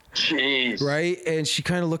 right? Jeez. Right? And she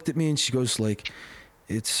kind of looked at me and she goes like,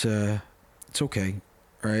 it's okay.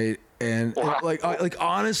 Right? And like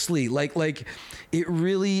honestly, like it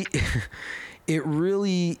really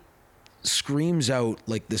screams out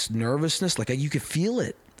like this nervousness. Like, you could feel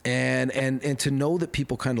it. And to know that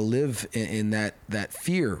people kind of live in that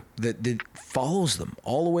fear that follows them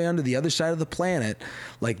all the way onto the other side of the planet,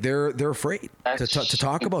 like they're afraid to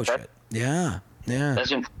talk about shit. Yeah.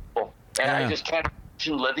 That's incredible. And I just can't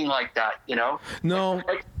imagine living like that, you know? No.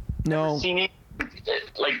 Never seen it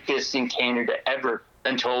like this in Canada ever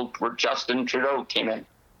until Justin Trudeau came in.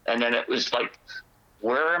 And then it was like,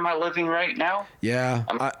 where am I living right now? Yeah.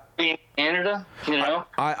 In Canada, you know?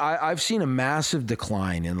 I've seen a massive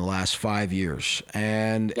decline in the last 5 years,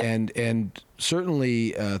 and certainly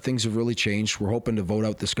things have really changed. We're hoping to vote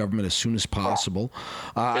out this government as soon as possible.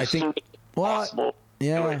 I think. Well,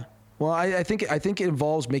 yeah. Well, I think it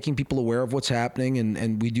involves making people aware of what's happening,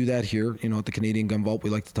 and we do that here. You know, at the Canadian Gun Vault, we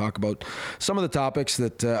like to talk about some of the topics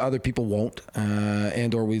that other people won't,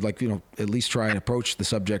 or we like, you know, at least try and approach the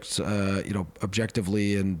subjects, you know,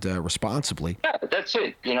 objectively and responsibly. Yeah, that's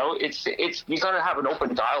it. You know, it's you got to have an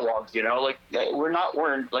open dialogue. You know, like, we're not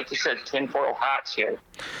wearing, like you said, tinfoil hats here.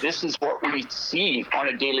 This is what we see on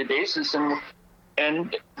a daily basis,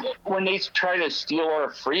 and when they try to steal our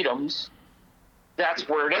freedoms, that's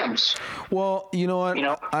where it ends. Well, you know what? You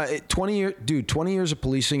know? 20 years of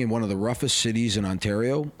policing in one of the roughest cities in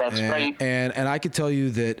Ontario. That's right. And I could tell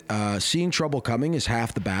you that seeing trouble coming is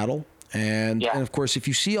half the battle. And of course, if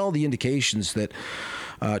you see all the indications that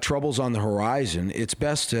trouble's on the horizon, it's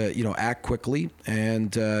best to, you know, act quickly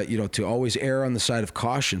and, you know, to always err on the side of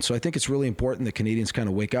caution. So I think it's really important that Canadians kind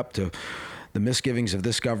of wake up to the misgivings of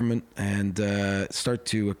this government and start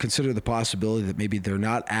to consider the possibility that maybe they're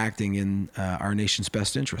not acting in our nation's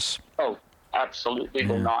best interests. Oh, absolutely,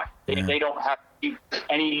 they're not. They don't have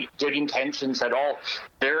any good intentions at all.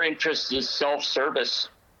 Their interest is self-service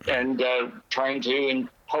and trying to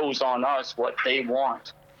impose on us what they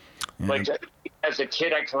want. Like, as a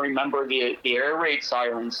kid, I can remember the air raid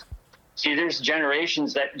sirens See, there's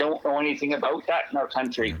generations that don't know anything about that in our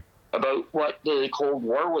country, about what the Cold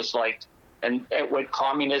War was like and what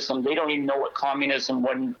communism. They don't even know what communism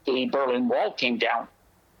when the Berlin Wall came down.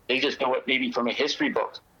 They just know it maybe from a history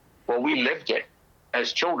book. Well, we lived it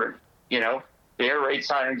as children, you know. The air raid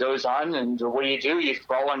siren goes on, and what do? You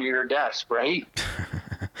crawl under your desk, right?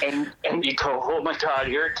 and you go, oh my God,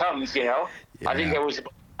 here it comes, you know. Yeah. I think I was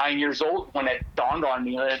 9 years old when it dawned on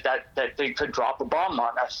me that they could drop a bomb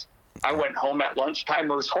on us. I went home at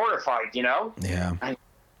lunchtime. I was horrified, you know. Yeah.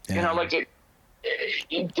 You know, like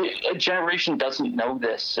a generation doesn't know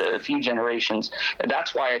this. A few generations, and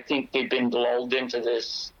that's why I think they've been lulled into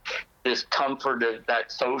this comfort of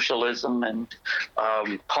that socialism and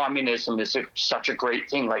communism is such a great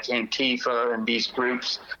thing. Like Antifa and these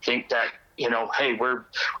groups think that, you know, hey, we're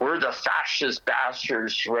the fascist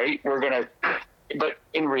bastards, right? But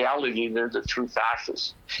in reality, they're the true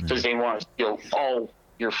fascists because they want to steal all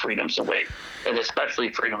your freedoms away, and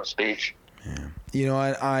especially freedom of speech. Yeah. You know,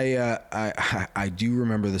 I do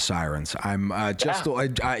remember the sirens. I'm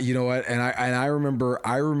you know what, and I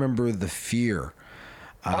remember the fear.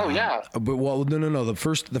 But no.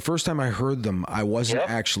 The first time I heard them, I wasn't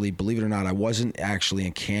actually, believe it or not, I wasn't actually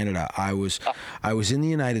in Canada. I was in the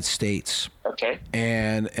United States. Okay.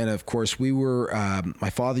 And of course we were.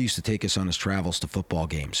 My father used to take us on his travels to football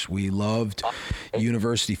games. We loved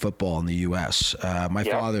university football in the U.S. My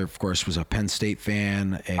father, of course, was a Penn State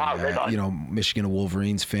fan, and you know, Michigan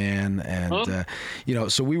Wolverines fan, and you know,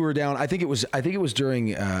 so we were down. I think it was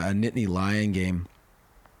during a Nittany Lion game.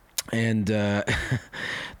 And the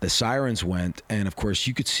sirens went, and of course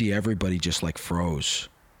you could see everybody just like froze.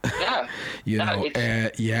 Yeah. You know,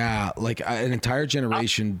 like an entire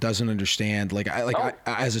generation doesn't understand. I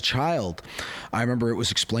as a child, I remember it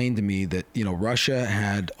was explained to me that, you know, Russia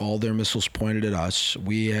had all their missiles pointed at us.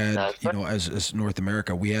 We had, you know, as North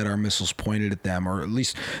America, we had our missiles pointed at them, or at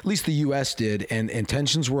least the U.S. did, and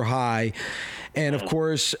tensions were high. And of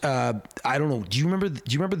course, I don't know. Do you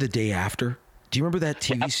remember The Day After? Do you remember that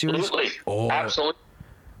TV series? Oh, absolutely.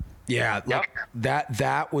 Yeah, like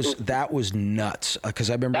that was nuts. Because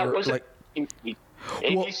I remember ABC,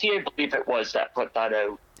 I believe it was that put that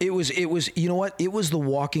out. It was. You know what? It was The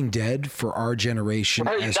Walking Dead for our generation.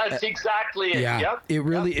 Right, that's exactly it. Yeah, yep. It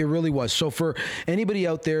really was. So for anybody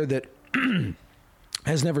out there that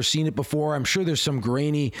has never seen it before, I'm sure there's some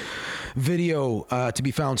grainy video to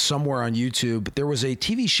be found somewhere on YouTube. There was a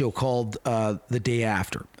TV show called The Day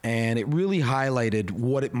After, and it really highlighted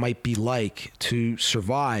what it might be like to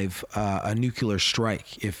survive a nuclear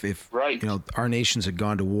strike if you know, our nations had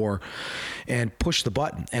gone to war and pushed the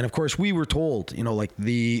button. And of course, we were told, you know, like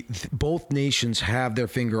both nations have their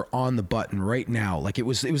finger on the button right now. Like it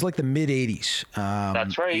was like the mid '80s.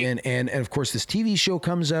 That's right. And of course, this TV show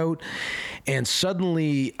comes out, and suddenly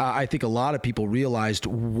I think a lot of people realized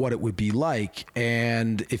what it would be like.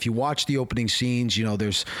 And if you watch the opening scenes, you know,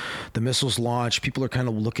 there's the missiles launch. People are kind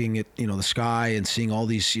of looking at, you know, the sky and seeing all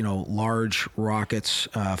these, you know, large rockets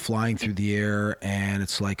flying through the air. And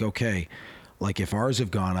it's like, okay, like if ours have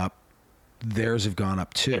gone up, theirs have gone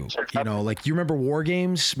up too. You know, like you remember War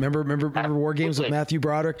Games? Remember War Games with Matthew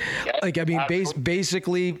Broderick? Like, I mean,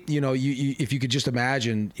 basically, you know, you if you could just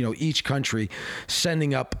imagine, you know, each country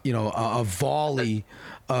sending up, you know, a volley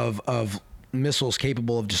of missiles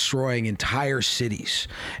capable of destroying entire cities,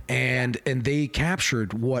 and they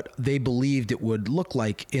captured what they believed it would look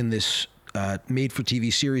like in this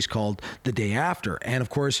made-for-TV series called The Day After. And of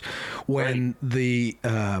course, when the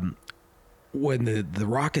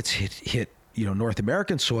rockets hit, you know, North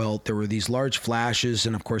American soil, there were these large flashes,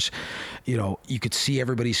 and of course, you know, you could see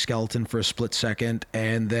everybody's skeleton for a split second,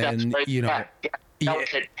 and then you know,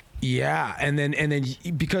 yeah, and then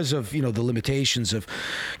because of, you know, the limitations of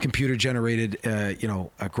computer generated you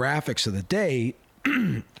know, graphics of the day.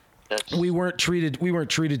 We weren't treated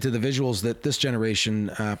to the visuals that this generation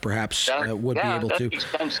perhaps would be able to.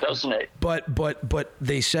 Makes sense, doesn't it? But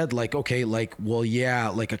they said, like, okay, like, well, yeah,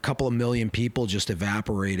 like a couple of million people just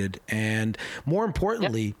evaporated, and more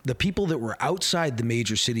importantly, the people that were outside the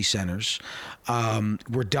major city centers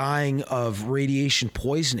were dying of radiation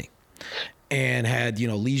poisoning, and had, you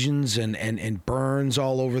know, lesions and burns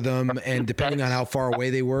all over them, and depending on how far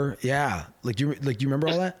away they were, like you remember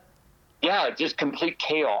all that? Yeah, just complete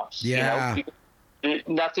chaos. Yeah. You know,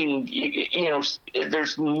 nothing, you know,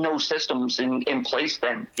 there's no systems in place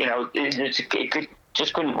then. You know, it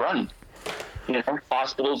just couldn't run. You know,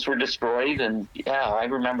 hospitals were destroyed, and I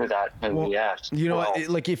remember that movie. Well, you know,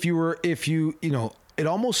 like if you it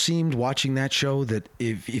almost seemed watching that show that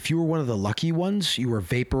if you were one of the lucky ones, you were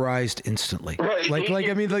vaporized instantly. Right.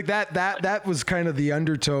 I mean, like that was kind of the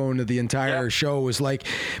undertone of the entire show, was like,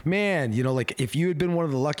 man, you know, like if you had been one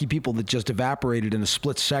of the lucky people that just evaporated in a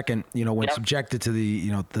split second, you know, when subjected to the,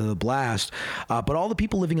 you know, the blast, but all the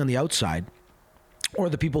people living on the outside, or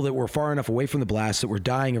the people that were far enough away from the blast that were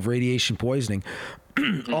dying of radiation poisoning,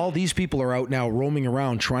 all these people are out now roaming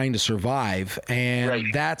around trying to survive,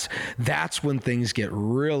 and that's when things get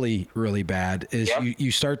really, really bad. Is you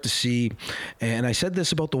start to see, and I said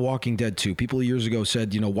this about The Walking Dead too. People years ago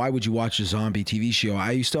said, you know, why would you watch a zombie TV show?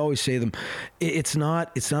 I used to always say to them, it's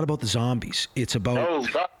not about the zombies. It's about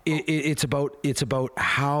it's about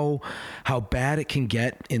how bad it can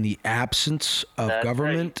get in the absence of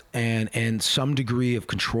government and some degree of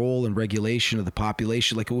control and regulation of the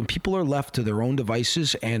population. Like when people are left to their own devices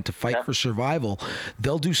and to fight for survival,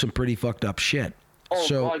 they'll do some pretty fucked up shit.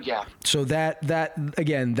 So that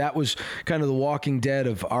again, that was kind of the Walking Dead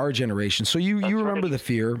of our generation. So you remember the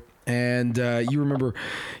fear. And you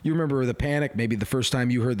remember the panic, maybe the first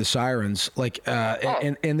time you heard the sirens, like,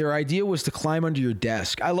 and their idea was to climb under your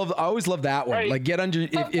desk. I always love that one. Like get under,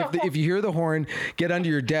 if you hear the horn, get under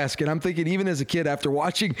your desk. And I'm thinking, even as a kid, after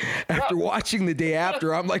watching The Day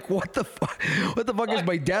After, I'm like, what the fuck is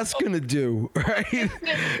my desk gonna do? Right?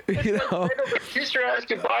 You know, kiss your ass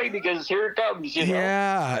goodbye because here it comes. You know?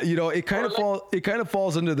 Yeah, you know, it kind of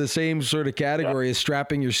falls into the same sort of category as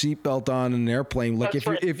strapping your seatbelt on in an airplane. Like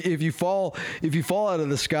if you fall out of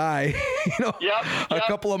the sky, you know, a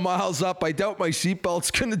couple of miles up, I doubt my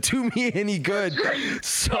seatbelt's going to do me any good.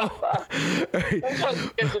 So,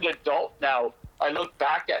 as an adult now, I look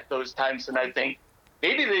back at those times and I think,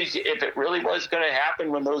 maybe if it really was going to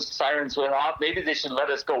happen when those sirens went off, maybe they should let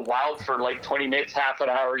us go wild for like 20 minutes, half an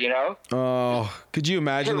hour, you know? Oh, could you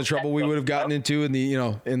imagine the trouble we would have gotten into in the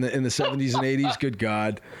 70s and 80s? Good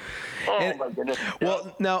God. Oh, my goodness.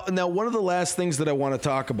 Well, now one of the last things that I want to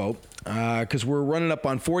talk about, because we're running up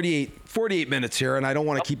on 48 minutes here, and I don't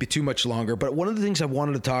want to keep you too much longer, but one of the things I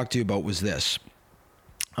wanted to talk to you about was this.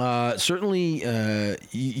 Certainly,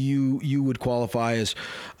 you would qualify as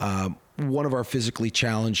one of our physically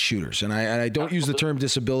challenged shooters, and I don't use the term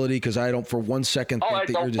disability because I don't for one second think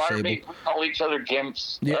that you're disabled. We call each other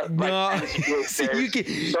gimps. Yeah, no, you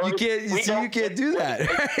can't do that.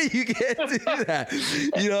 You can't do that.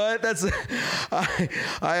 You know what? That's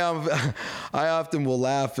I often will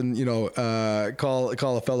laugh and call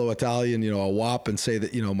a fellow Italian a wop and say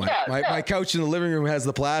that my couch in the living room has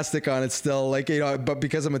the plastic on it still, like but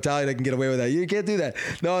because I'm Italian I can get away with that. You can't do that.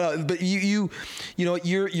 No, but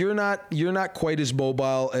you're not quite as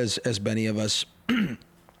mobile as many of us.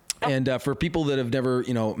 And for people that have never,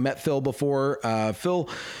 met Phil before, Phil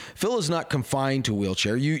is not confined to a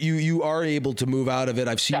wheelchair. You are able to move out of it.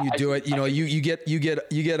 I've seen you do it.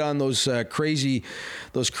 You get on those crazy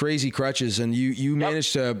crutches, and you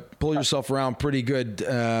manage to pull yourself around pretty good,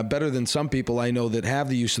 better than some people I know that have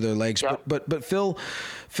the use of their legs. Yep. But Phil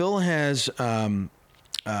has.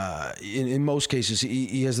 In most cases,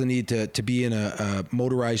 he has the need to be in a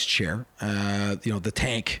motorized chair, the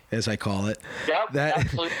tank, as I call it. Yep,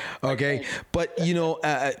 absolutely. Okay. But,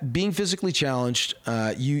 being physically challenged,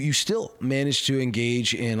 you still manage to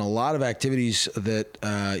engage in a lot of activities that,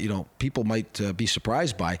 people might be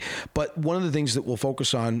surprised by. But one of the things that we'll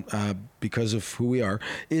focus on, because of who we are,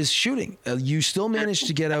 is shooting. You still manage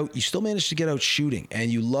to get out. You still manage to get out shooting,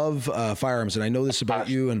 and you love firearms. And I know this about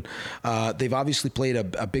you, and they've obviously played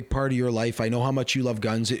a big part of your life. I know how much you love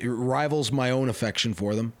guns. It rivals my own affection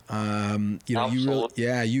for them. You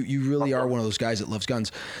really are one of those guys that loves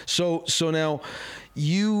guns. So now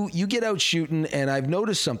you get out shooting, and I've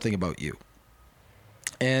noticed something about you.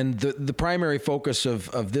 And the primary focus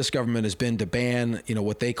of this government has been to ban,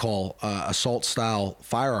 what they call assault style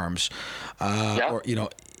firearms, or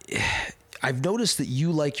I've noticed that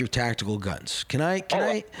you like your tactical guns. Can I?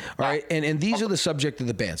 All right. And these are the subject of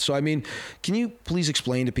the ban. So, I mean, can you please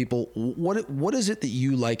explain to people what is it that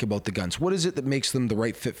you like about the guns? What is it that makes them the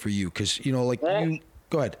right fit for you? Because,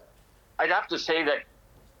 go ahead. I'd have to say that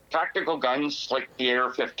tactical guns like the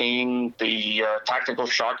AR-15, the tactical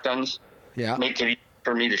shotguns, make it easy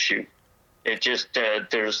for me to shoot. It just,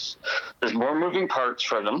 there's more moving parts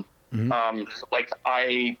for them. Mm-hmm. Like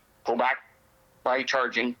I pull back my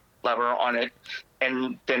charging lever on it,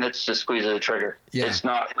 and then it's the squeeze of the trigger. Yeah. It's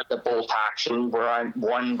not like a bolt action where I'm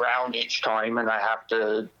one round each time and I have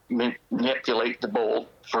to manipulate the bolt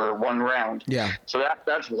for one round. Yeah. So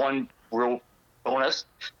that's one real bonus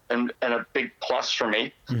and a big plus for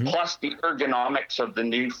me. Mm-hmm. Plus the ergonomics of the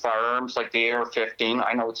new firearms like the AR-15.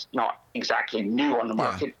 I know it's not exactly new on the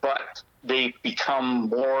market, but they become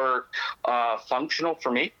more functional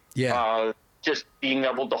for me. Yeah. Just being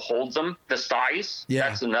able to hold them, the size,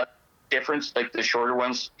 that's another difference. Like the shorter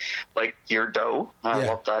ones, like your doe. I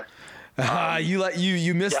love that.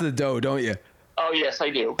 You miss the doe, don't you? Oh, yes, I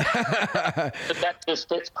do. But that just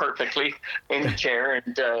fits perfectly in the chair,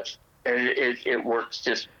 and it works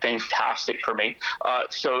just fantastic for me.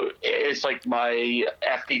 So it's like my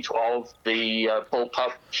FD12, the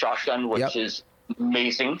bullpup shotgun, which is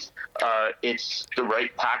amazing. It's the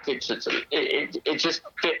right package. It just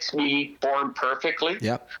fits me form perfectly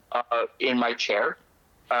in my chair.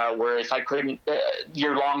 Whereas I couldn't,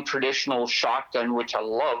 your long traditional shotgun, which I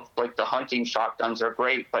love, like the hunting shotguns are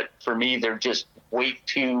great, but for me, they're just way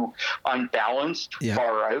too unbalanced,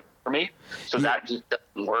 far out for me. So that just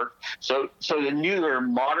doesn't work. So the newer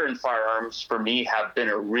modern firearms for me have been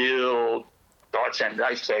a real godsend,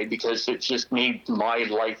 I say, because it's just made my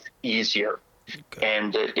life easier. Okay.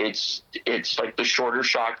 And it's like the shorter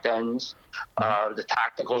shotguns, the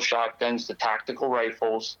tactical shotguns, the tactical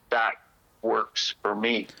rifles, that works for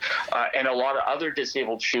me, and a lot of other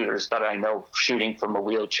disabled shooters that I know shooting from a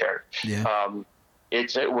wheelchair.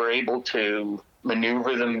 We're able to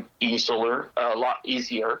maneuver them a lot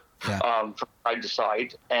easier from side to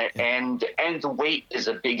side, and the weight is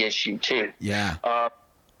a big issue too.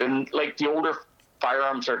 And like the older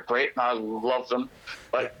firearms are great and I love them,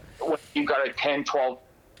 but when you've got a 10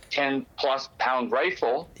 plus pound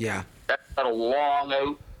rifle, that's got a long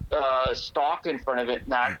out stock in front of it,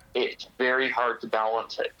 and it's very hard to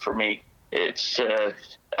balance it for me. It's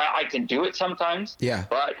I can do it sometimes,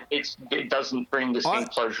 but it doesn't bring the same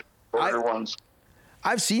pleasure for other ones.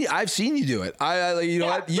 I've seen you do it.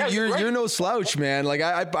 You're no slouch, man. Like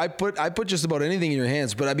I put just about anything in your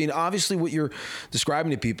hands. But I mean, obviously, what you're describing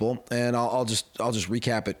to people, and I'll just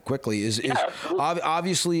recap it quickly. Is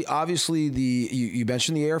obviously you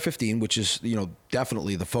mentioned the AR-15, which is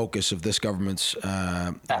definitely the focus of this government's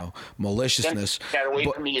maliciousness. That away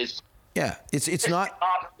from me is it's not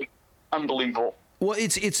unbelievable. Well,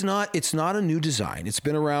 it's not a new design. It's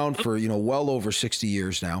been around for well over 60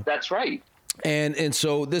 years now. That's right. And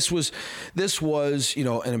so this was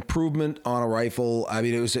an improvement on a rifle. I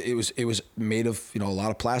mean, it was made of a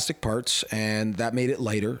lot of plastic parts, and that made it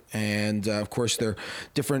lighter. And of course, there are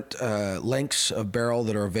different lengths of barrel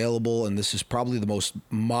that are available, and this is probably the most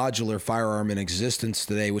modular firearm in existence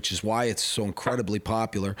today, which is why it's so incredibly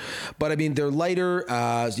popular. But I mean, they're lighter.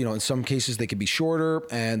 In some cases they can be shorter,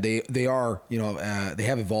 and they are they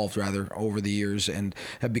have evolved rather over the years and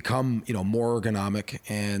have become more ergonomic,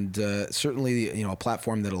 and certainly a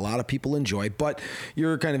platform that a lot of people enjoy. But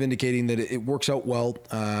you're kind of indicating that it works out well.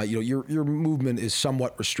 Your movement is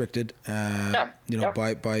somewhat restricted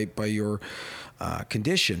by your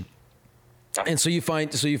condition. And so you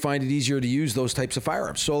find it easier to use those types of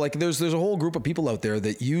firearms. So like there's a whole group of people out there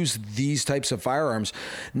that use these types of firearms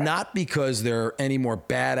not because they're any more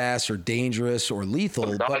badass or dangerous or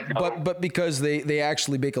lethal, but because they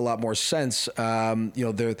actually make a lot more sense.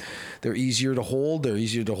 They're easier to hold, they're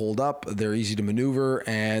easier to hold up, they're easy to maneuver,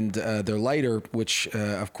 and they're lighter, which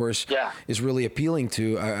of course is really appealing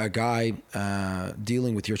to a guy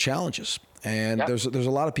dealing with your challenges. And there's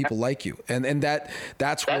a lot of people like you, and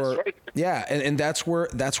that's where right. And that's where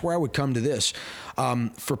I would come to this.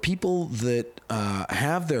 For people that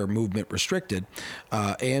have their movement restricted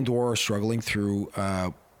and or are struggling through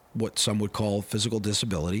what some would call physical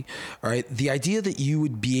disability, all right, the idea that you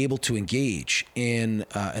would be able to engage in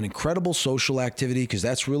an incredible social activity, because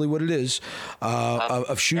that's really what it is,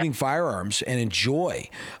 of shooting firearms and enjoy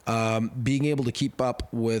being able to keep up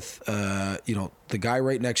with, the guy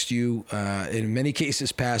right next to you, in many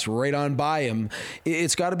cases pass right on by him.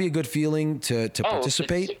 It's got to be a good feeling to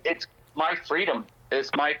participate. It's my freedom. It's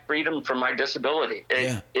my freedom from my disability.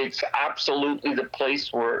 It's absolutely the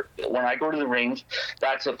place where, when I go to the range,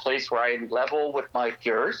 that's a place where I level with my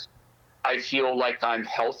peers. I feel like I'm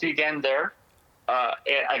healthy again there.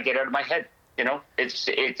 And I get out of my head. It's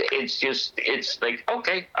like,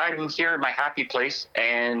 okay, I'm here in my happy place,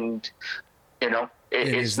 and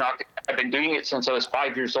it's not. I've been doing it since I was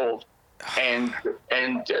 5 years old, and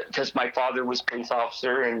because my father was a police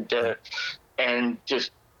officer, and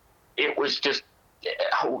just it was just.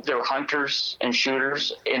 There were hunters and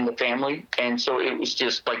shooters in the family, and so it was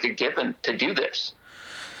just like a given to do this,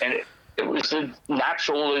 and it was as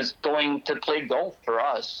natural as going to play golf for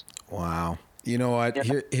us. Wow, you know what?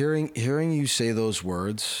 Hearing you say those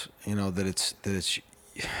words, that it's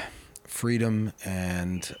freedom,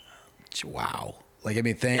 and wow, Like, I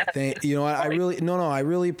mean, you know, I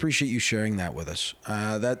really appreciate you sharing that with us.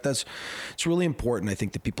 It's really important. I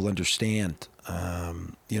think that people understand,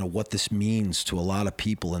 you know, what this means to a lot of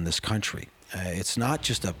people in this country. It's not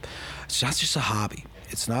just a hobby.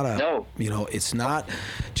 It's not it's not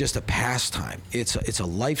just a pastime. It's a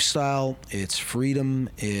lifestyle. It's freedom.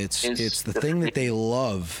 It's the thing that they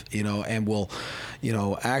love, you know, and will, you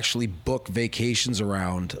know, actually book vacations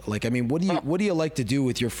around. Like, I mean, what do you like to do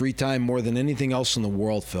with your free time more than anything else in the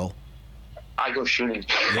world, Phil? I go shooting.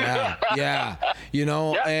 Yeah. You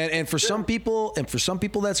know, and for some people,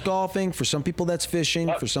 that's golfing. For some people, that's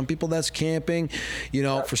fishing. For some people, that's camping. You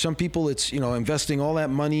know, for some people, it's, you know, investing all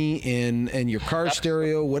that money in your car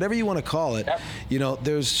stereo, whatever you want to call it. You know,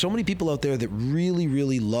 there's so many people out there that really,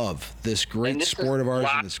 really love this great sport of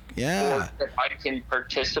ours. Sport that I can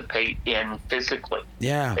participate in physically.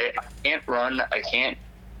 Yeah. I can't run. I can't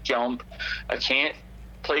jump. I can't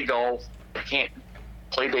play golf. I can't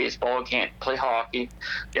play baseball, can't play hockey,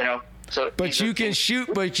 you know. So, but you can shoot.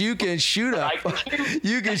 You can shoot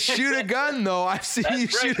a gun, though. I've seen you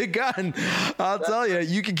shoot a gun. I'll tell you,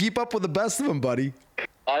 you can keep up with the best of them, buddy.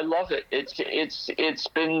 I love it. It's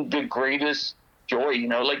been the greatest joy. You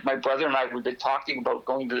know, like my brother and I, we've been talking about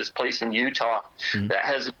going to this place in Utah that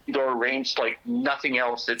has an indoor range like nothing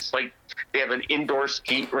else. It's like they have an indoor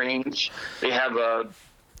skeet range. They have a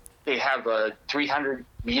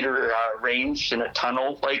 300-meter range in a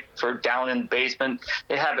tunnel, like for down in the basement.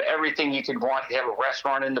 They have everything you could want. They have a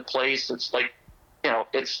restaurant in the place. It's like, you know,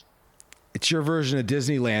 it's your version of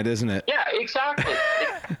Disneyland, isn't it? Yeah, exactly.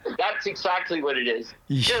 That's exactly what it is.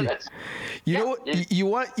 Yeah. You know what? You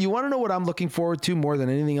want to know what I'm looking forward to more than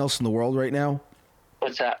anything else in the world right now?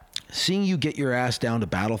 What's that? Seeing you get your ass down to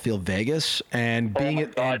Battlefield Vegas and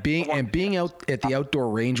being out at the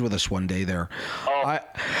outdoor range with us one day there.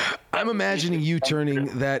 I'm imagining you turning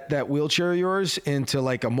that wheelchair of yours into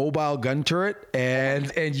like a mobile gun turret,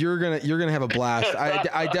 and you're gonna have a blast.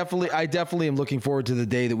 I definitely am looking forward to the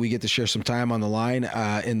day that we get to share some time on the line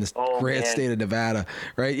in the great state of Nevada.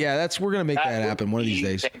 Right? Yeah, we're gonna make that happen one of these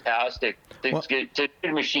days. Fantastic. To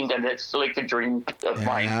machine gun, it's like a dream of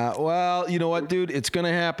mine. Well, you know what, dude? It's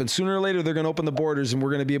gonna happen sooner or later. They're gonna open the borders, and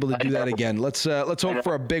we're gonna be able to do that again. Let's hope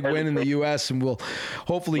for a big win in the U.S. and we'll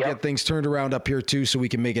hopefully get things turned around up here too, so we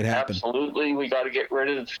can make it happen. Absolutely, we got to get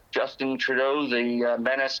rid of Justin Trudeau, the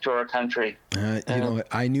menace to our country.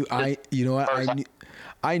 I knew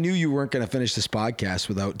you weren't going to finish this podcast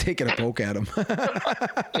without taking a poke at him.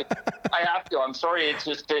 I have to. I'm sorry.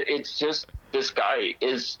 It's just this guy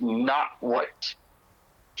is not what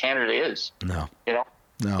Canada is. No. You know.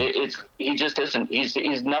 No. He just isn't.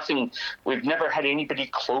 He's nothing. We've never had anybody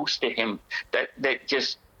close to him that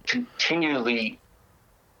just continually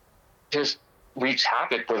just wreaks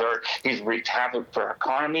havoc he's wreaked havoc for our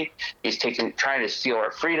economy. He's trying to steal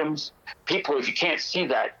our freedoms. People, if you can't see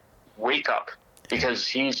that, wake up, because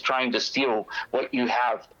he's trying to steal what you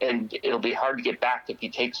have, and it'll be hard to get back if he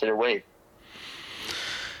takes it away.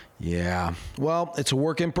 Yeah. Well, it's a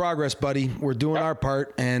work in progress, buddy. We're doing our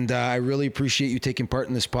part, and I really appreciate you taking part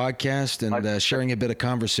in this podcast and sharing a bit of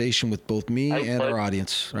conversation with both me and our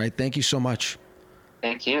audience. All right. Thank you so much.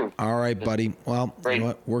 Thank you. All right, buddy. Well, you know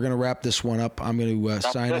what? We're going to wrap this one up. I'm going to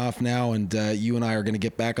sign off now, and you and I are going to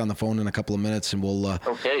get back on the phone in a couple of minutes, and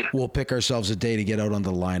we'll pick ourselves a day to get out on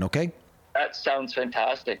the line, okay? That sounds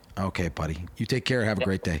fantastic. Okay, buddy. You take care. Have a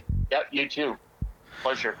great day. Yep, you too.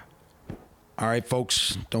 Pleasure. All right,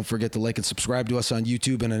 folks. Don't forget to like and subscribe to us on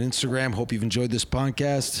YouTube and on Instagram. Hope you've enjoyed this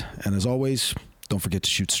podcast. And as always, don't forget to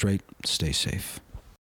shoot straight. Stay safe.